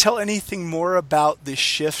you want to tell anything more about the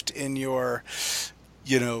shift in your,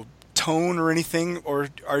 tone or anything, or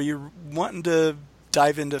are you wanting to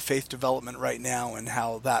dive into faith development right now and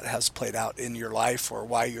how that has played out in your life, or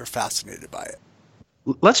why you're fascinated by it?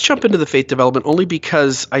 Let's jump into the faith development, only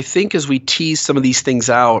because I think as we tease some of these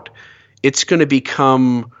things out, it's going to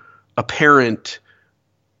become apparent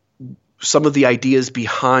some of the ideas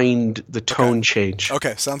behind the tone change.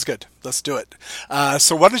 Okay, sounds good. Let's do it.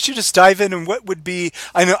 So why don't you just dive in, and what would be,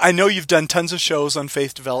 I know you've done tons of shows on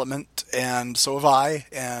faith development, and so have I,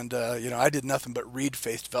 and I did nothing but read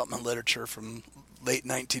faith development literature from late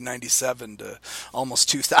 1997 to almost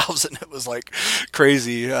 2000. It was like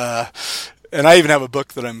crazy. And I even have a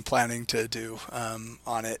book that I'm planning to do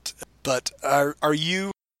on it. But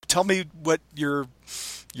tell me what your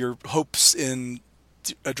hopes in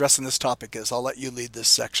addressing this topic is. I'll let you lead this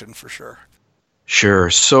section for sure. Sure.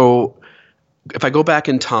 So if I go back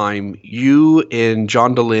in time, you and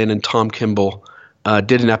John Dehlin and Tom Kimball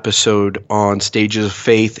did an episode on stages of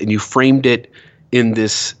faith, and you framed it in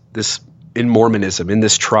this in Mormonism, in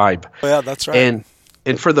this tribe. Oh, yeah, that's right.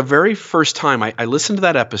 And for the very first time, I listened to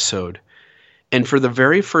that episode, and for the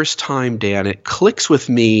very first time, Dan, it clicks with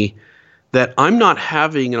me that I'm not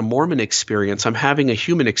having a Mormon experience, I'm having a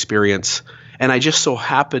human experience. And I just so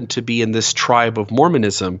happen to be in this tribe of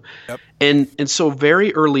Mormonism. Yep. And so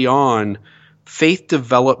very early on, faith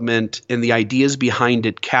development and the ideas behind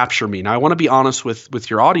it capture me. Now, I want to be honest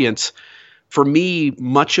with your audience. For me,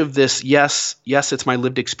 much of this, yes, it's my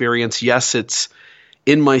lived experience. Yes, it's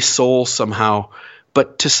in my soul somehow.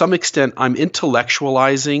 But to some extent, I'm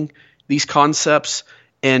intellectualizing these concepts.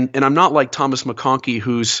 And I'm not like Thomas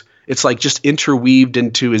McConkie, it's like just interweaved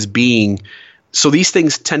into his being. So these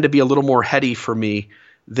things tend to be a little more heady for me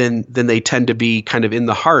than they tend to be kind of in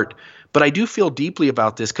the heart. But I do feel deeply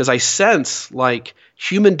about this because I sense like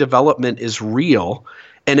human development is real.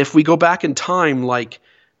 And if we go back in time, like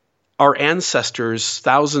our ancestors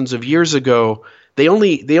thousands of years ago, they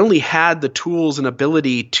only had the tools and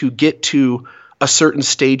ability to get to a certain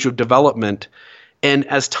stage of development. And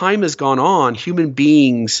as time has gone on, human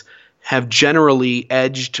beings have generally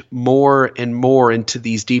edged more and more into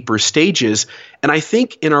these deeper stages. And I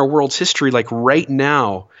think in our world's history, like right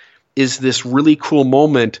now, is this really cool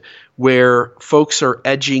moment where folks are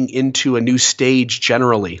edging into a new stage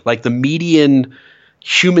generally. Like the median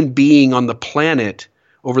human being on the planet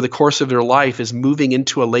over the course of their life is moving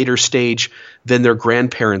into a later stage than their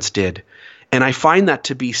grandparents did. And I find that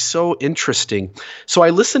to be so interesting. So I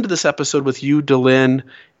listened to this episode with you, Dehlin,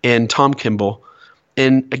 and Tom Kimball.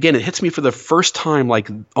 And again, it hits me for the first time like,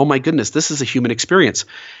 oh my goodness, this is a human experience.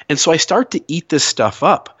 And so I start to eat this stuff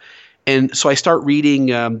up. And so I start reading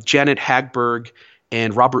Janet Hagberg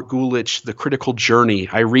and Robert Guelich, The Critical Journey.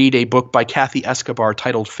 I read a book by Kathy Escobar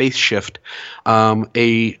titled Faith Shift,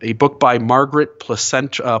 a book by Margaret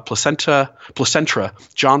Placentra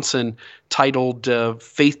Johnson titled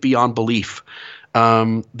Faith Beyond Belief.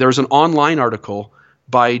 There's an online article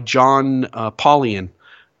by John Paulian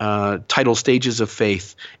titled Stages of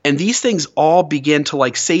Faith. And these things all begin to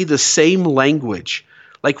like say the same language.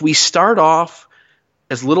 Like we start off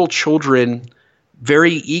as little children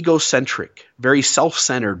very egocentric, very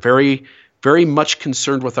self-centered, very, very much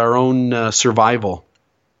concerned with our own survival.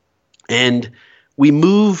 And we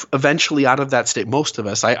move eventually out of that state. Most of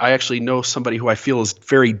us, I actually know somebody who I feel is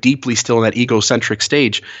very deeply still in that egocentric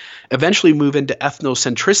stage, eventually move into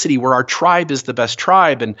ethnocentricity where our tribe is the best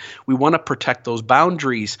tribe and we want to protect those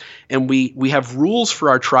boundaries. And we have rules for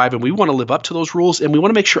our tribe and we want to live up to those rules and we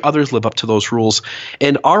want to make sure others live up to those rules.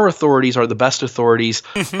 And our authorities are the best authorities.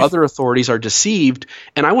 Other authorities are deceived.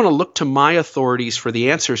 And I want to look to my authorities for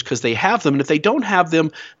the answers because they have them. And if they don't have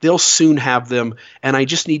them, they'll soon have them. And I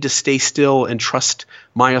just need to stay still and trust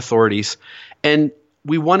my authorities. And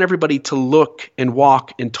we want everybody to look and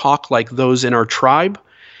walk and talk like those in our tribe.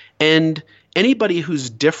 And anybody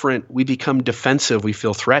who's different, we become defensive, we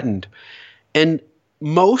feel threatened. And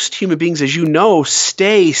most human beings, as you know,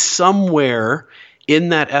 stay somewhere in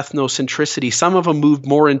that ethnocentricity. Some of them move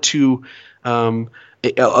more into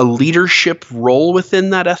a leadership role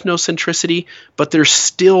within that ethnocentricity, but they're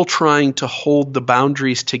still trying to hold the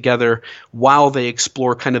boundaries together while they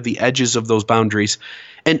explore kind of the edges of those boundaries.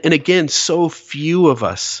 And again, so few of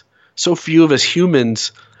us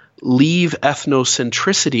humans leave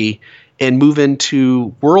ethnocentricity and move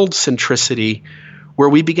into world centricity, where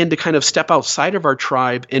we begin to kind of step outside of our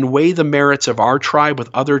tribe and weigh the merits of our tribe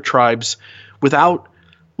with other tribes without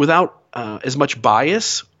as much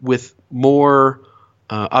bias, with more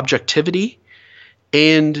objectivity.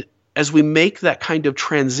 And as we make that kind of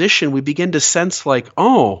transition, we begin to sense like,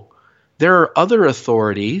 oh, there are other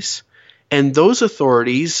authorities, and those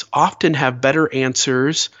authorities often have better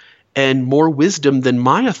answers and more wisdom than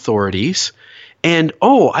my authorities. And,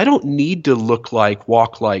 I don't need to look like,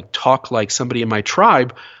 walk like, talk like somebody in my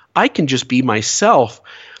tribe. I can just be myself.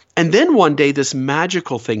 And then one day this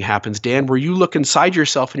magical thing happens, Dan, where you look inside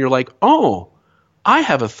yourself and you're like, oh, I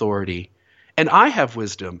have authority and I have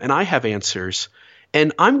wisdom and I have answers.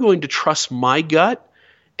 And I'm going to trust my gut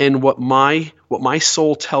and what my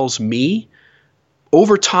soul tells me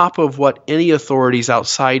over top of what any authorities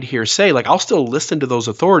outside here say. Like, I'll still listen to those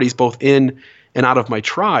authorities both in and out of my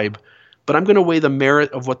tribe, but I'm going to weigh the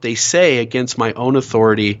merit of what they say against my own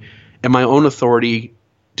authority, and my own authority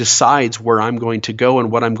decides where I'm going to go and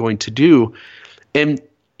what I'm going to do. And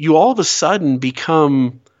you all of a sudden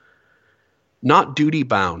become not duty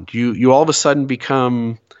bound. You all of a sudden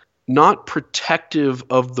become not protective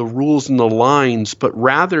of the rules and the lines, but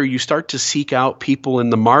rather you start to seek out people in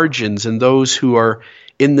the margins and those who are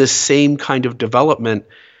in this same kind of development.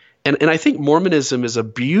 And I think Mormonism is a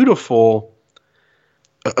beautiful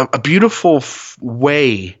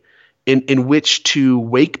way in which to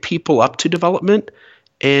wake people up to development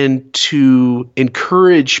and to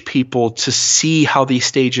encourage people to see how these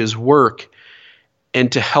stages work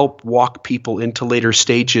and to help walk people into later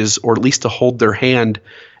stages, or at least to hold their hand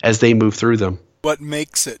as they move through them. What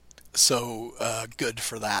makes it so good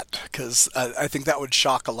for that? Because I think that would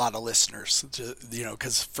shock a lot of listeners,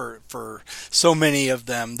 because for so many of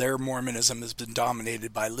them, their Mormonism has been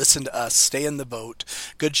dominated by listen to us, stay in the boat,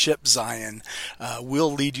 good ship Zion,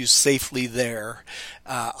 we'll lead you safely there.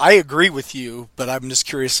 I agree with you, but I'm just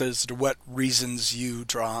curious as to what reasons you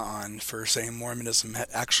draw on for saying Mormonism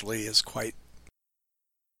actually is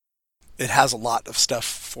it has a lot of stuff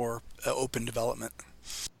for open development.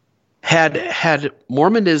 Had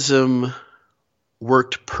Mormonism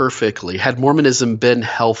worked perfectly, had Mormonism been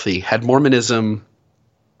healthy, had Mormonism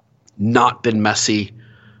not been messy,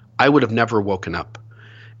 I would have never woken up.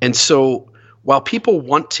 And so while people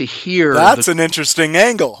want to hear... That's an interesting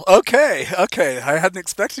angle. Okay. I hadn't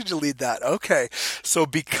expected you to lead that. Okay. So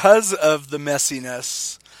because of the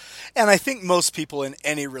messiness... And I think most people in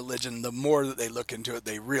any religion, the more that they look into it,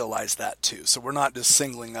 they realize that too. So we're not just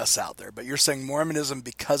singling us out there. But you're saying Mormonism,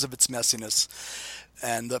 because of its messiness,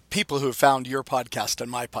 and the people who have found your podcast and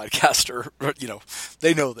my podcast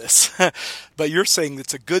they know this. But you're saying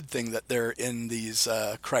it's a good thing that they're in these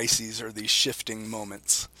crises or these shifting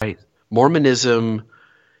moments. Right. Mormonism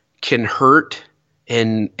can hurt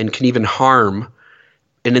and can even harm.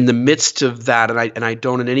 And in the midst of that, and I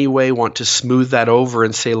don't in any way want to smooth that over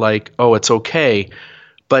and say like, oh, it's okay,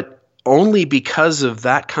 but only because of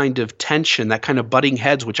that kind of tension, that kind of butting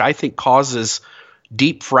heads, which I think causes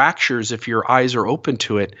deep fractures if your eyes are open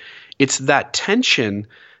to it, It's that tension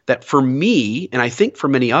that for me, and I think for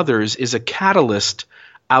many others, is a catalyst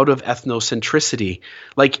out of ethnocentricity.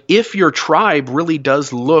 Like if your tribe really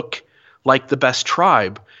does look like the best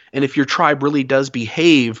tribe, and if your tribe really does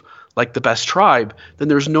behave like the best tribe, then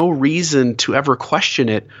there's no reason to ever question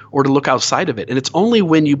it or to look outside of it. And it's only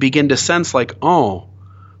when you begin to sense like, oh,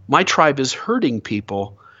 my tribe is hurting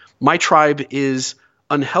people, my tribe is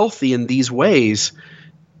unhealthy in these ways,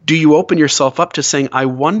 do you open yourself up to saying, I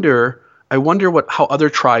wonder how other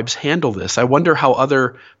tribes handle this. I wonder how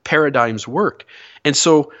other paradigms work. And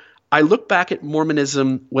so I look back at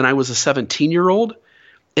Mormonism when I was a 17-year-old,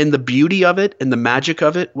 and the beauty of it and the magic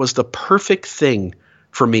of it was the perfect thing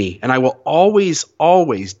for me. And I will always,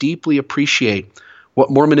 always deeply appreciate what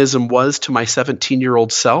Mormonism was to my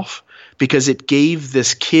 17-year-old self, because it gave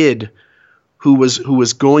this kid who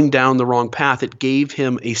was going down the wrong path, it gave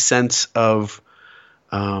him a sense of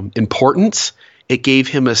importance. It gave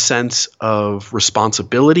him a sense of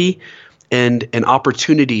responsibility and an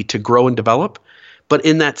opportunity to grow and develop. But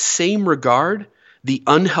in that same regard, the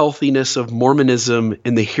unhealthiness of Mormonism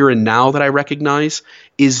in the here and now that I recognize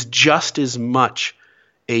is just as much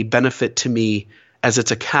a benefit to me as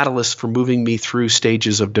it's a catalyst for moving me through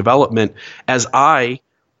stages of development as I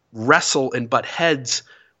wrestle and butt heads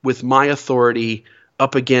with my authority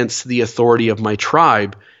up against the authority of my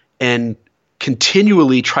tribe and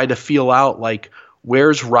continually try to feel out like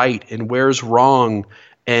where's right and where's wrong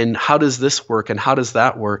and how does this work and how does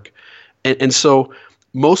that work. And so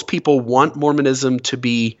most people want Mormonism to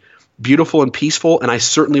be beautiful and peaceful, and I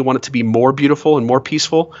certainly want it to be more beautiful and more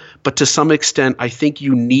peaceful. But to some extent, I think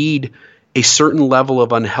you need a certain level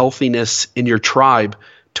of unhealthiness in your tribe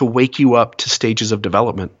to wake you up to stages of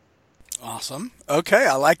development. Awesome. Okay,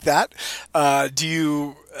 I like that. Do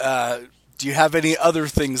you have any other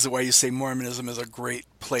things why you say Mormonism is a great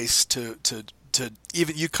place to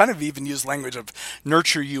even, you kind of even use language of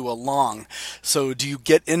nurture you along. So do you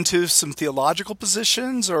get into some theological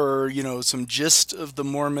positions or, some gist of the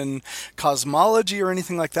Mormon cosmology or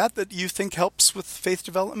anything like that you think helps with faith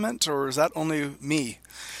development, or is that only me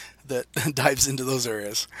that dives into those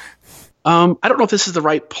areas? I don't know if this is the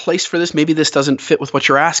right place for this. Maybe this doesn't fit with what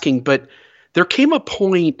you're asking, but there came a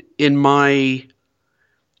point in my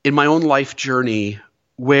own life journey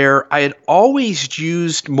where I had always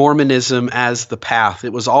used Mormonism as the path.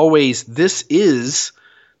 It was always, this is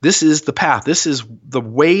the path. This is the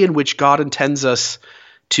way in which God intends us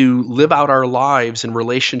to live out our lives in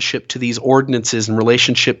relationship to these ordinances, in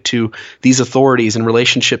relationship to these authorities, in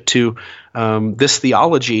relationship to this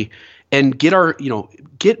theology, and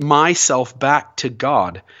get myself back to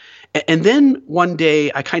God. And then one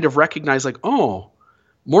day I kind of recognized like, oh,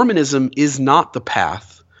 Mormonism is not the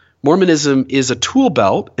path. Mormonism is a tool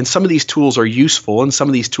belt, and some of these tools are useful and some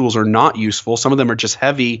of these tools are not useful. Some of them are just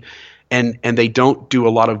heavy and they don't do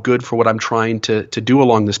a lot of good for what I'm trying to do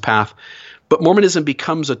along this path. But Mormonism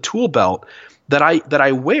becomes a tool belt that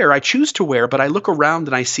I wear, I choose to wear, but I look around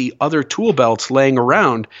and I see other tool belts laying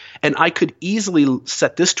around, and I could easily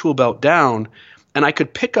set this tool belt down and I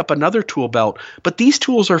could pick up another tool belt, but these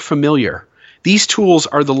tools are familiar. These tools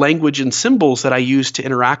are the language and symbols that I use to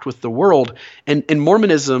interact with the world. And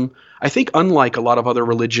Mormonism, I think unlike a lot of other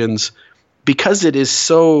religions, because it is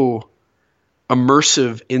so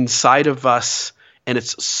immersive inside of us and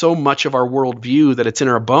it's so much of our worldview that it's in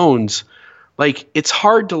our bones, like it's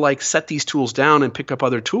hard to set these tools down and pick up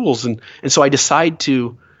other tools. And so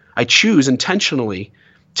I choose intentionally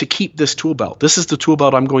to keep this tool belt. This is the tool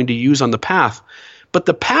belt I'm going to use on the path. But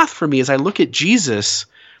the path for me, as I look at Jesus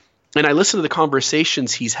and I listen to the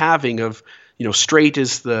conversations he's having of, straight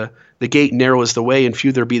is the gate, narrow is the way, and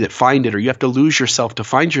few there be that find it, or you have to lose yourself to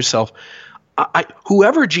find yourself.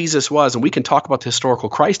 Whoever Jesus was, and we can talk about the historical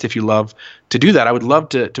Christ if you love to do that. I would love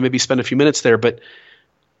to maybe spend a few minutes there, but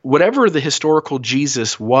whatever the historical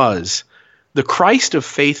Jesus was, the Christ of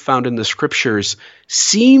faith found in the scriptures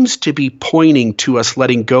seems to be pointing to us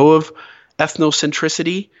letting go of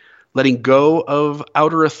ethnocentricity, letting go of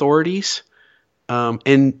outer authorities,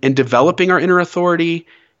 and developing our inner authority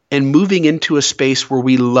and moving into a space where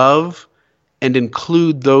we love and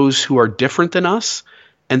include those who are different than us,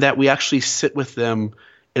 and that we actually sit with them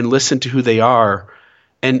and listen to who they are.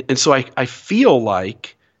 And so I feel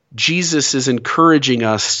like Jesus is encouraging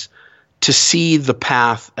us to see the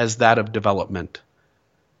path as that of development.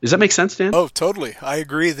 Does that make sense, Dan? Oh, totally. I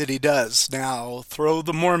agree that he does. Now, throw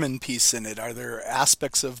the Mormon piece in it. Are there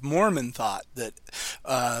aspects of Mormon thought that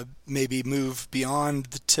maybe move beyond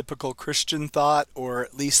the typical Christian thought, or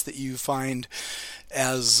at least that you find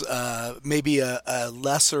as maybe a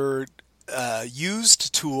lesser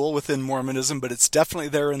used tool within Mormonism, but it's definitely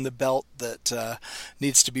there in the belt that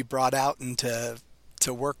needs to be brought out and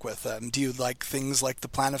to work with. Do you like things like the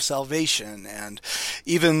plan of salvation and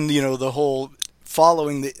even the whole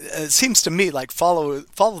following it seems to me like follow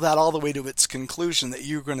that all the way to its conclusion, that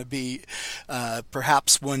you're going to be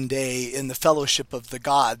perhaps one day in the fellowship of the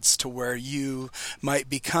gods, to where you might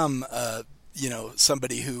become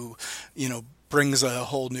somebody who brings a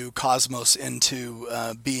whole new cosmos into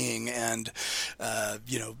being, and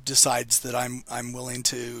decides that I'm willing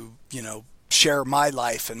to share my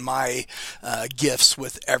life and my gifts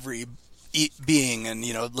with every being, and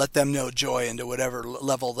let them know joy into whatever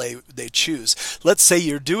level they choose. Let's say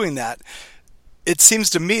you're doing that. It seems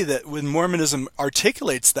to me that when Mormonism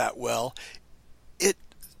articulates that well, it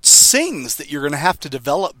sings that you're going to have to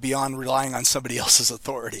develop beyond relying on somebody else's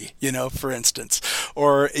authority, for instance,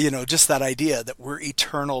 or just that idea that we're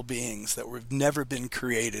eternal beings, that we've never been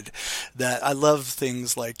created. That I love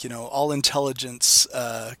things like all intelligence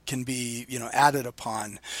can be added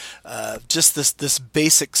upon. Just this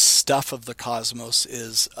basic stuff of the cosmos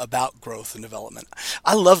is about growth and development.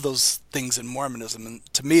 I love those things in Mormonism,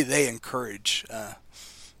 and to me they encourage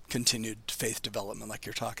continued faith development, like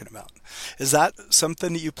you're talking about. Is that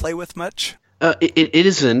something that you play with much? It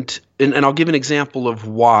isn't, and I'll give an example of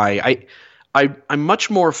why. I'm much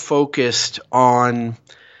more focused on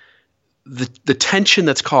the tension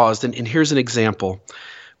that's caused, and here's an example.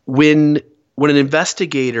 When an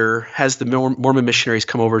investigator has the Mormon missionaries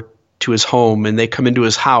come over to his home and they come into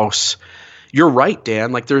his house, you're right,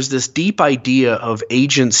 Dan. Like, there's this deep idea of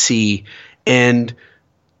agency and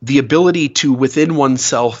the ability to, within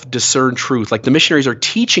oneself, discern truth. Like, the missionaries are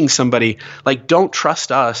teaching somebody, like, don't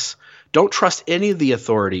trust us. Don't trust any of the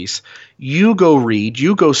authorities. You go read,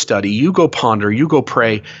 you go study, you go ponder, you go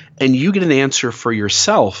pray, and you get an answer for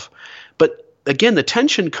yourself. But again, the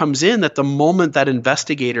tension comes in that the moment that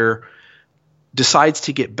investigator decides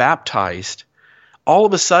to get baptized, all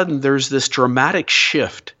of a sudden there's this dramatic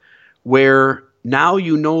shift where now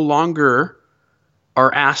you no longer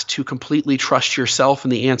are asked to completely trust yourself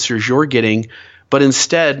and the answers you're getting, but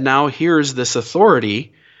instead now here's this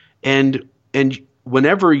authority, and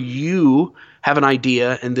whenever you have an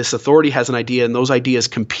idea and this authority has an idea and those ideas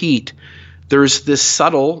compete, there's this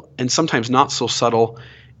subtle and sometimes not so subtle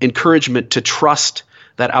encouragement to trust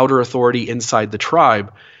that outer authority inside the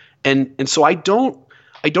tribe. And so I don't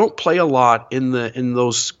play a lot in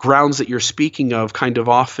those grounds that you're speaking of, kind of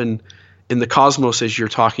often in the cosmos as you're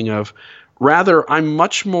talking of. Rather, I'm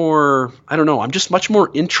much more, I'm just much more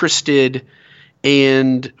interested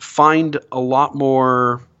and find a lot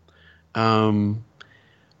more of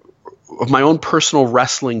my own personal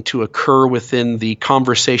wrestling to occur within the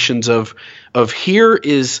conversations of here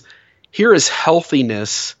is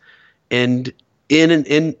healthiness and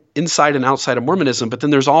inside and outside of Mormonism, but then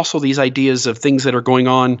there's also these ideas of things that are going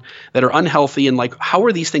on that are unhealthy, and like, how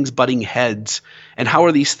are these things butting heads, and how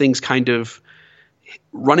are these things kind of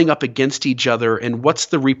running up against each other, and what's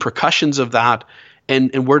the repercussions of that,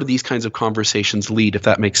 and where do these kinds of conversations lead, if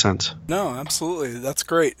that makes sense? No, absolutely. That's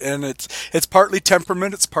great. And it's partly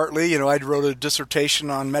temperament. It's partly, I wrote a dissertation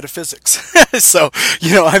on metaphysics. So,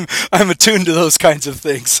 I'm attuned to those kinds of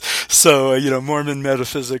things. So, Mormon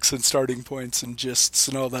metaphysics and starting points and gists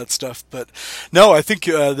and all that stuff. But no, I think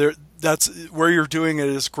that's where you're doing it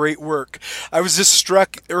is great work. I was just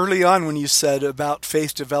struck early on when you said about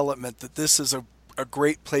faith development that this is a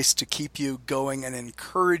great place to keep you going and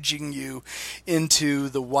encouraging you into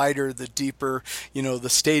the wider, the deeper, the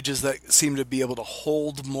stages that seem to be able to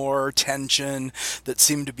hold more tension, that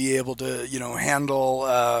seem to be able to, handle,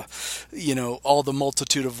 all the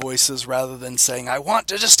multitude of voices, rather than saying, I want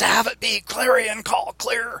to just have it be clarion call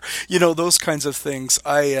clear, those kinds of things.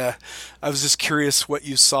 I was just curious what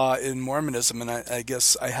you saw in Mormonism, and I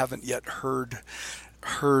guess I haven't yet heard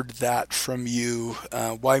that from you,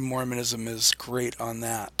 why Mormonism is great on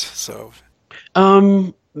that. So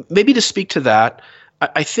maybe to speak to that,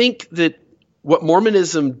 I think that what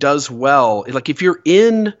Mormonism does well, like if you're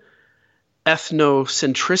in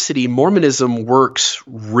ethnocentricity, Mormonism works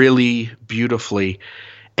really beautifully.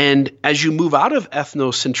 And as you move out of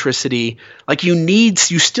ethnocentricity, like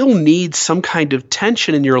you still need some kind of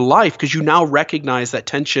tension in your life, because you now recognize that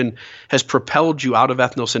tension has propelled you out of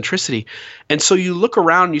ethnocentricity. And so you look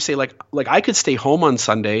around and you say, like I could stay home on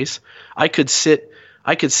Sundays. I could sit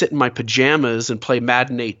in my pajamas and play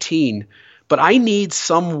Madden 18, but I need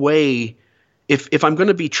some way, if I'm going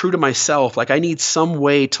to be true to myself, like I need some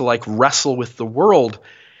way to like wrestle with the world.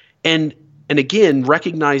 And And again,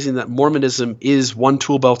 recognizing that Mormonism is one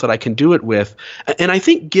tool belt that I can do it with. And I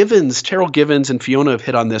think Terrell Givens and Fiona have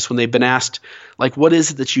hit on this when they've been asked, like, what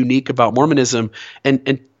is it that's unique about Mormonism?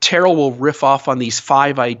 And Terrell will riff off on these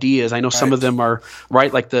 5 ideas. I know some of them are,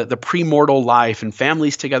 right, like the premortal life and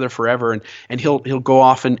families together forever. And he'll go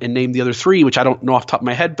off and name the other 3, which I don't know off the top of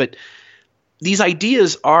my head. But these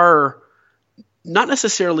ideas are not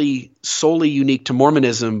necessarily solely unique to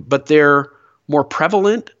Mormonism, but they're more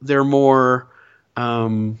prevalent, they're more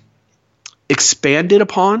expanded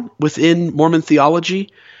upon within Mormon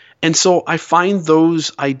theology. And so I find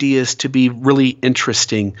those ideas to be really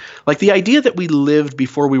interesting. Like the idea that we lived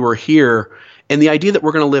before we were here, and the idea that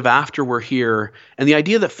we're going to live after we're here, and the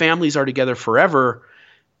idea that families are together forever.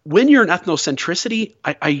 When you're in ethnocentricity,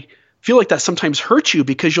 I feel like that sometimes hurts you,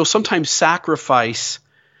 because you'll sometimes sacrifice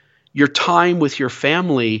your time with your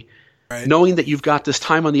family, knowing that you've got this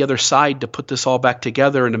time on the other side to put this all back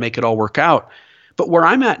together and to make it all work out. But where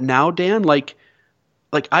I'm at now, Dan, like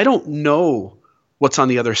I don't know what's on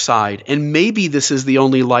the other side. And maybe this is the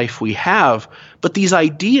only life we have, but these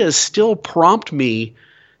ideas still prompt me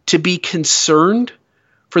to be concerned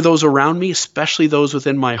for those around me, especially those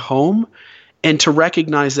within my home, and to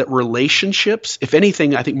recognize that relationships, if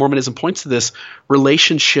anything, I think Mormonism points to this,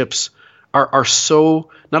 relationships are so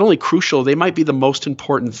not only crucial, they might be the most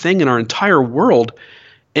important thing in our entire world,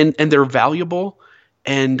 and they're valuable,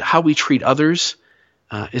 and how we treat others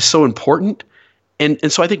is so important.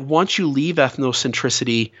 And so I think once you leave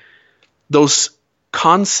ethnocentricity, those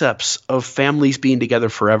concepts of families being together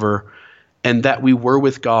forever and that we were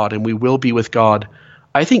with God and we will be with God,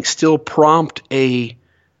 I think still prompt a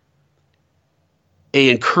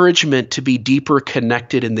encouragement to be deeper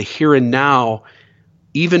connected in the here and now,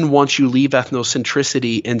 even once you leave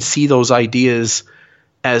ethnocentricity and see those ideas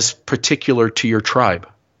as particular to your tribe.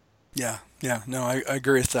 Yeah, no, I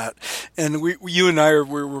agree with that. And you and I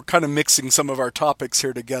we're kind of mixing some of our topics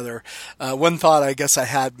here together. One thought I guess I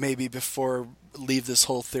had maybe before leave this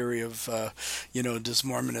whole theory of, does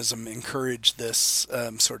Mormonism encourage this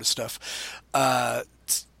sort of stuff?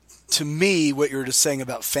 To me, what you were just saying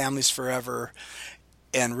about families forever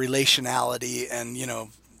and relationality, and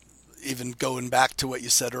even going back to what you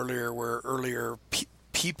said earlier, where earlier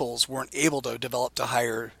peoples weren't able to develop to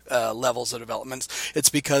higher levels of developments, it's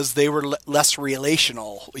because they were less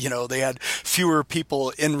relational. They had fewer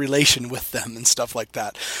people in relation with them and stuff like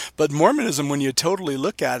that. But Mormonism, when you totally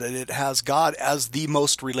look at it, it has God as the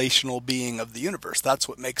most relational being of the universe. That's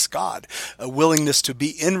what makes God. A willingness to be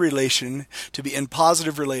in relation, to be in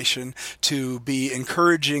positive relation, to be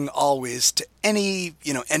encouraging always to any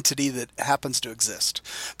entity that happens to exist.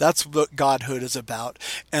 That's what Godhood is about.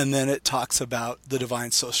 And then it talks about the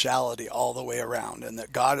divine sociality all the way around, and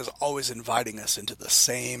that God is always inviting us into the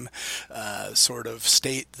same sort of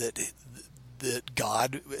state that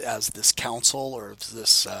God, as this council or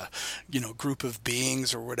this group of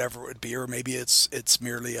beings or whatever it would be, or maybe it's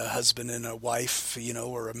merely a husband and a wife,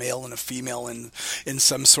 or a male and a female in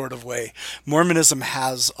some sort of way. Mormonism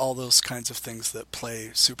has all those kinds of things that play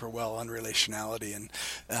super well on relationality,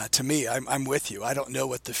 and to me, I'm with you. I don't know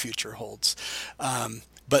what the future holds.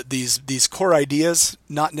 But these core ideas,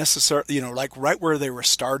 not necessarily, like right where they were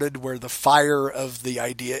started, where the fire of the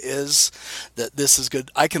idea is that this is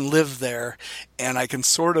good, I can live there, and I can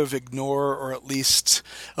sort of ignore, or at least,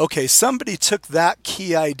 okay, somebody took that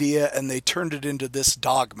key idea and they turned it into this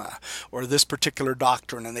dogma or this particular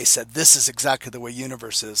doctrine, and they said this is exactly the way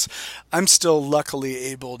universe is. I'm still luckily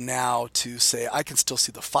able now to say I can still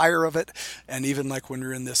see the fire of it, and even like when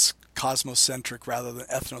we're in this cosmocentric rather than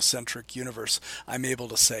ethnocentric universe, I'm able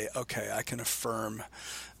to say, okay, I can affirm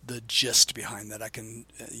the gist behind that. I can,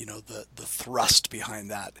 the thrust behind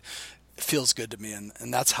that. It feels good to me,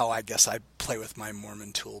 and that's how I guess I play with my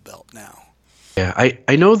Mormon tool belt now. Yeah,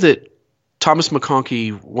 I know that Thomas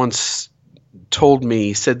McConkie once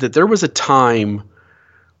said that there was a time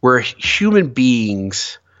where human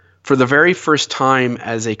beings, for the very first time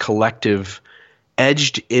as a collective,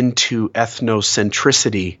 edged into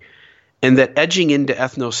ethnocentricity, and that edging into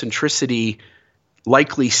ethnocentricity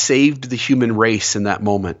likely saved the human race in that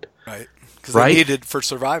moment. Right. Because they needed for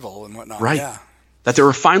survival and whatnot. Right. Yeah. That they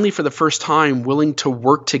were finally, for the first time, willing to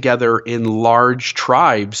work together in large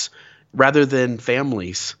tribes rather than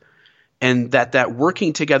families. And that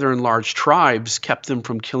working together in large tribes kept them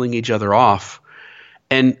from killing each other off.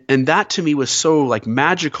 And that to me was so like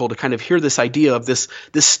magical to kind of hear this idea of this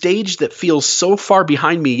stage that feels so far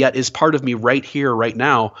behind me, yet is part of me right here, right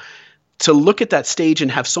now. To look at that stage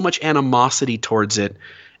and have so much animosity towards it,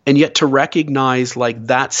 and yet to recognize like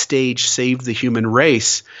that stage saved the human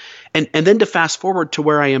race. And then to fast forward to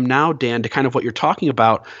where I am now, Dan, to kind of what you're talking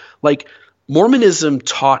about, like Mormonism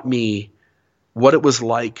taught me what it was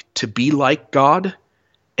like to be like God,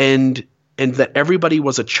 and that everybody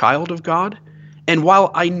was a child of God. And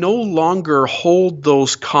while I no longer hold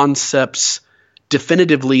those concepts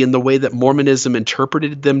definitively in the way that Mormonism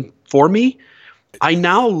interpreted them for me, I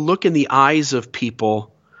now look in the eyes of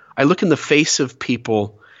people, I look in the face of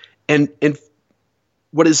people, and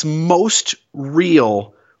what is most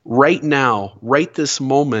real right now, right this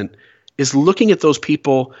moment, is looking at those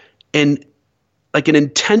people and like an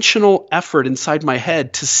intentional effort inside my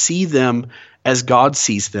head to see them as God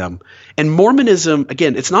sees them. And Mormonism,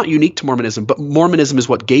 again, it's not unique to Mormonism, but Mormonism is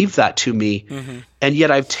what gave that to me. Mm-hmm. And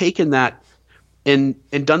yet I've taken that and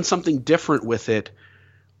done something different with it,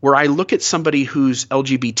 where I look at somebody who's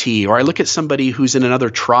LGBT, or I look at somebody who's in another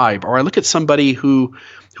tribe, or I look at somebody who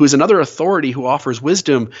is another authority who offers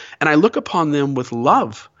wisdom, and I look upon them with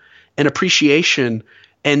love and appreciation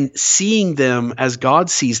and seeing them as God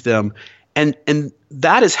sees them. And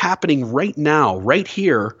that is happening right now, right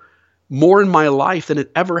here, more in my life than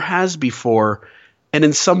it ever has before. And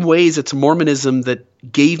in some ways, it's Mormonism that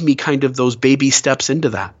gave me kind of those baby steps into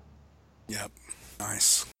that. Yep.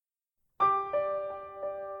 Nice.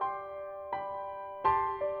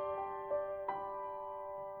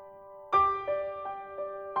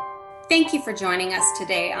 Thank you for joining us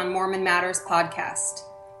today on Mormon Matters Podcast.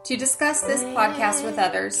 To discuss this podcast with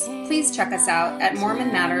others, please check us out at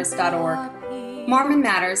mormonmatters.org. Mormon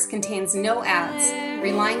Matters contains no ads,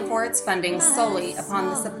 relying for its funding solely upon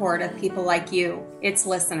the support of people like you, its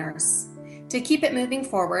listeners. To keep it moving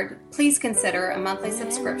forward, please consider a monthly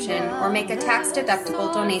subscription or make a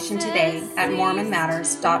tax-deductible donation today at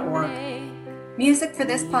mormonmatters.org. Music for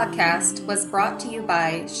this podcast was brought to you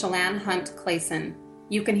by Shalane Hunt Clayson.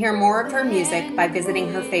 You can hear more of her music by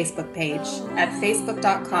visiting her Facebook page at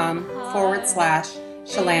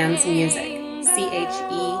facebook.com/Shalane's Music. CHELANSMUSIC.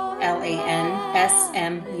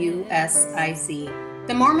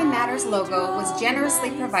 The Mormon Matters logo was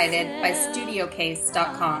generously provided by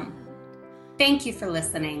StudioCase.com. Thank you for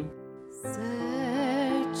listening.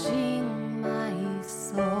 Searching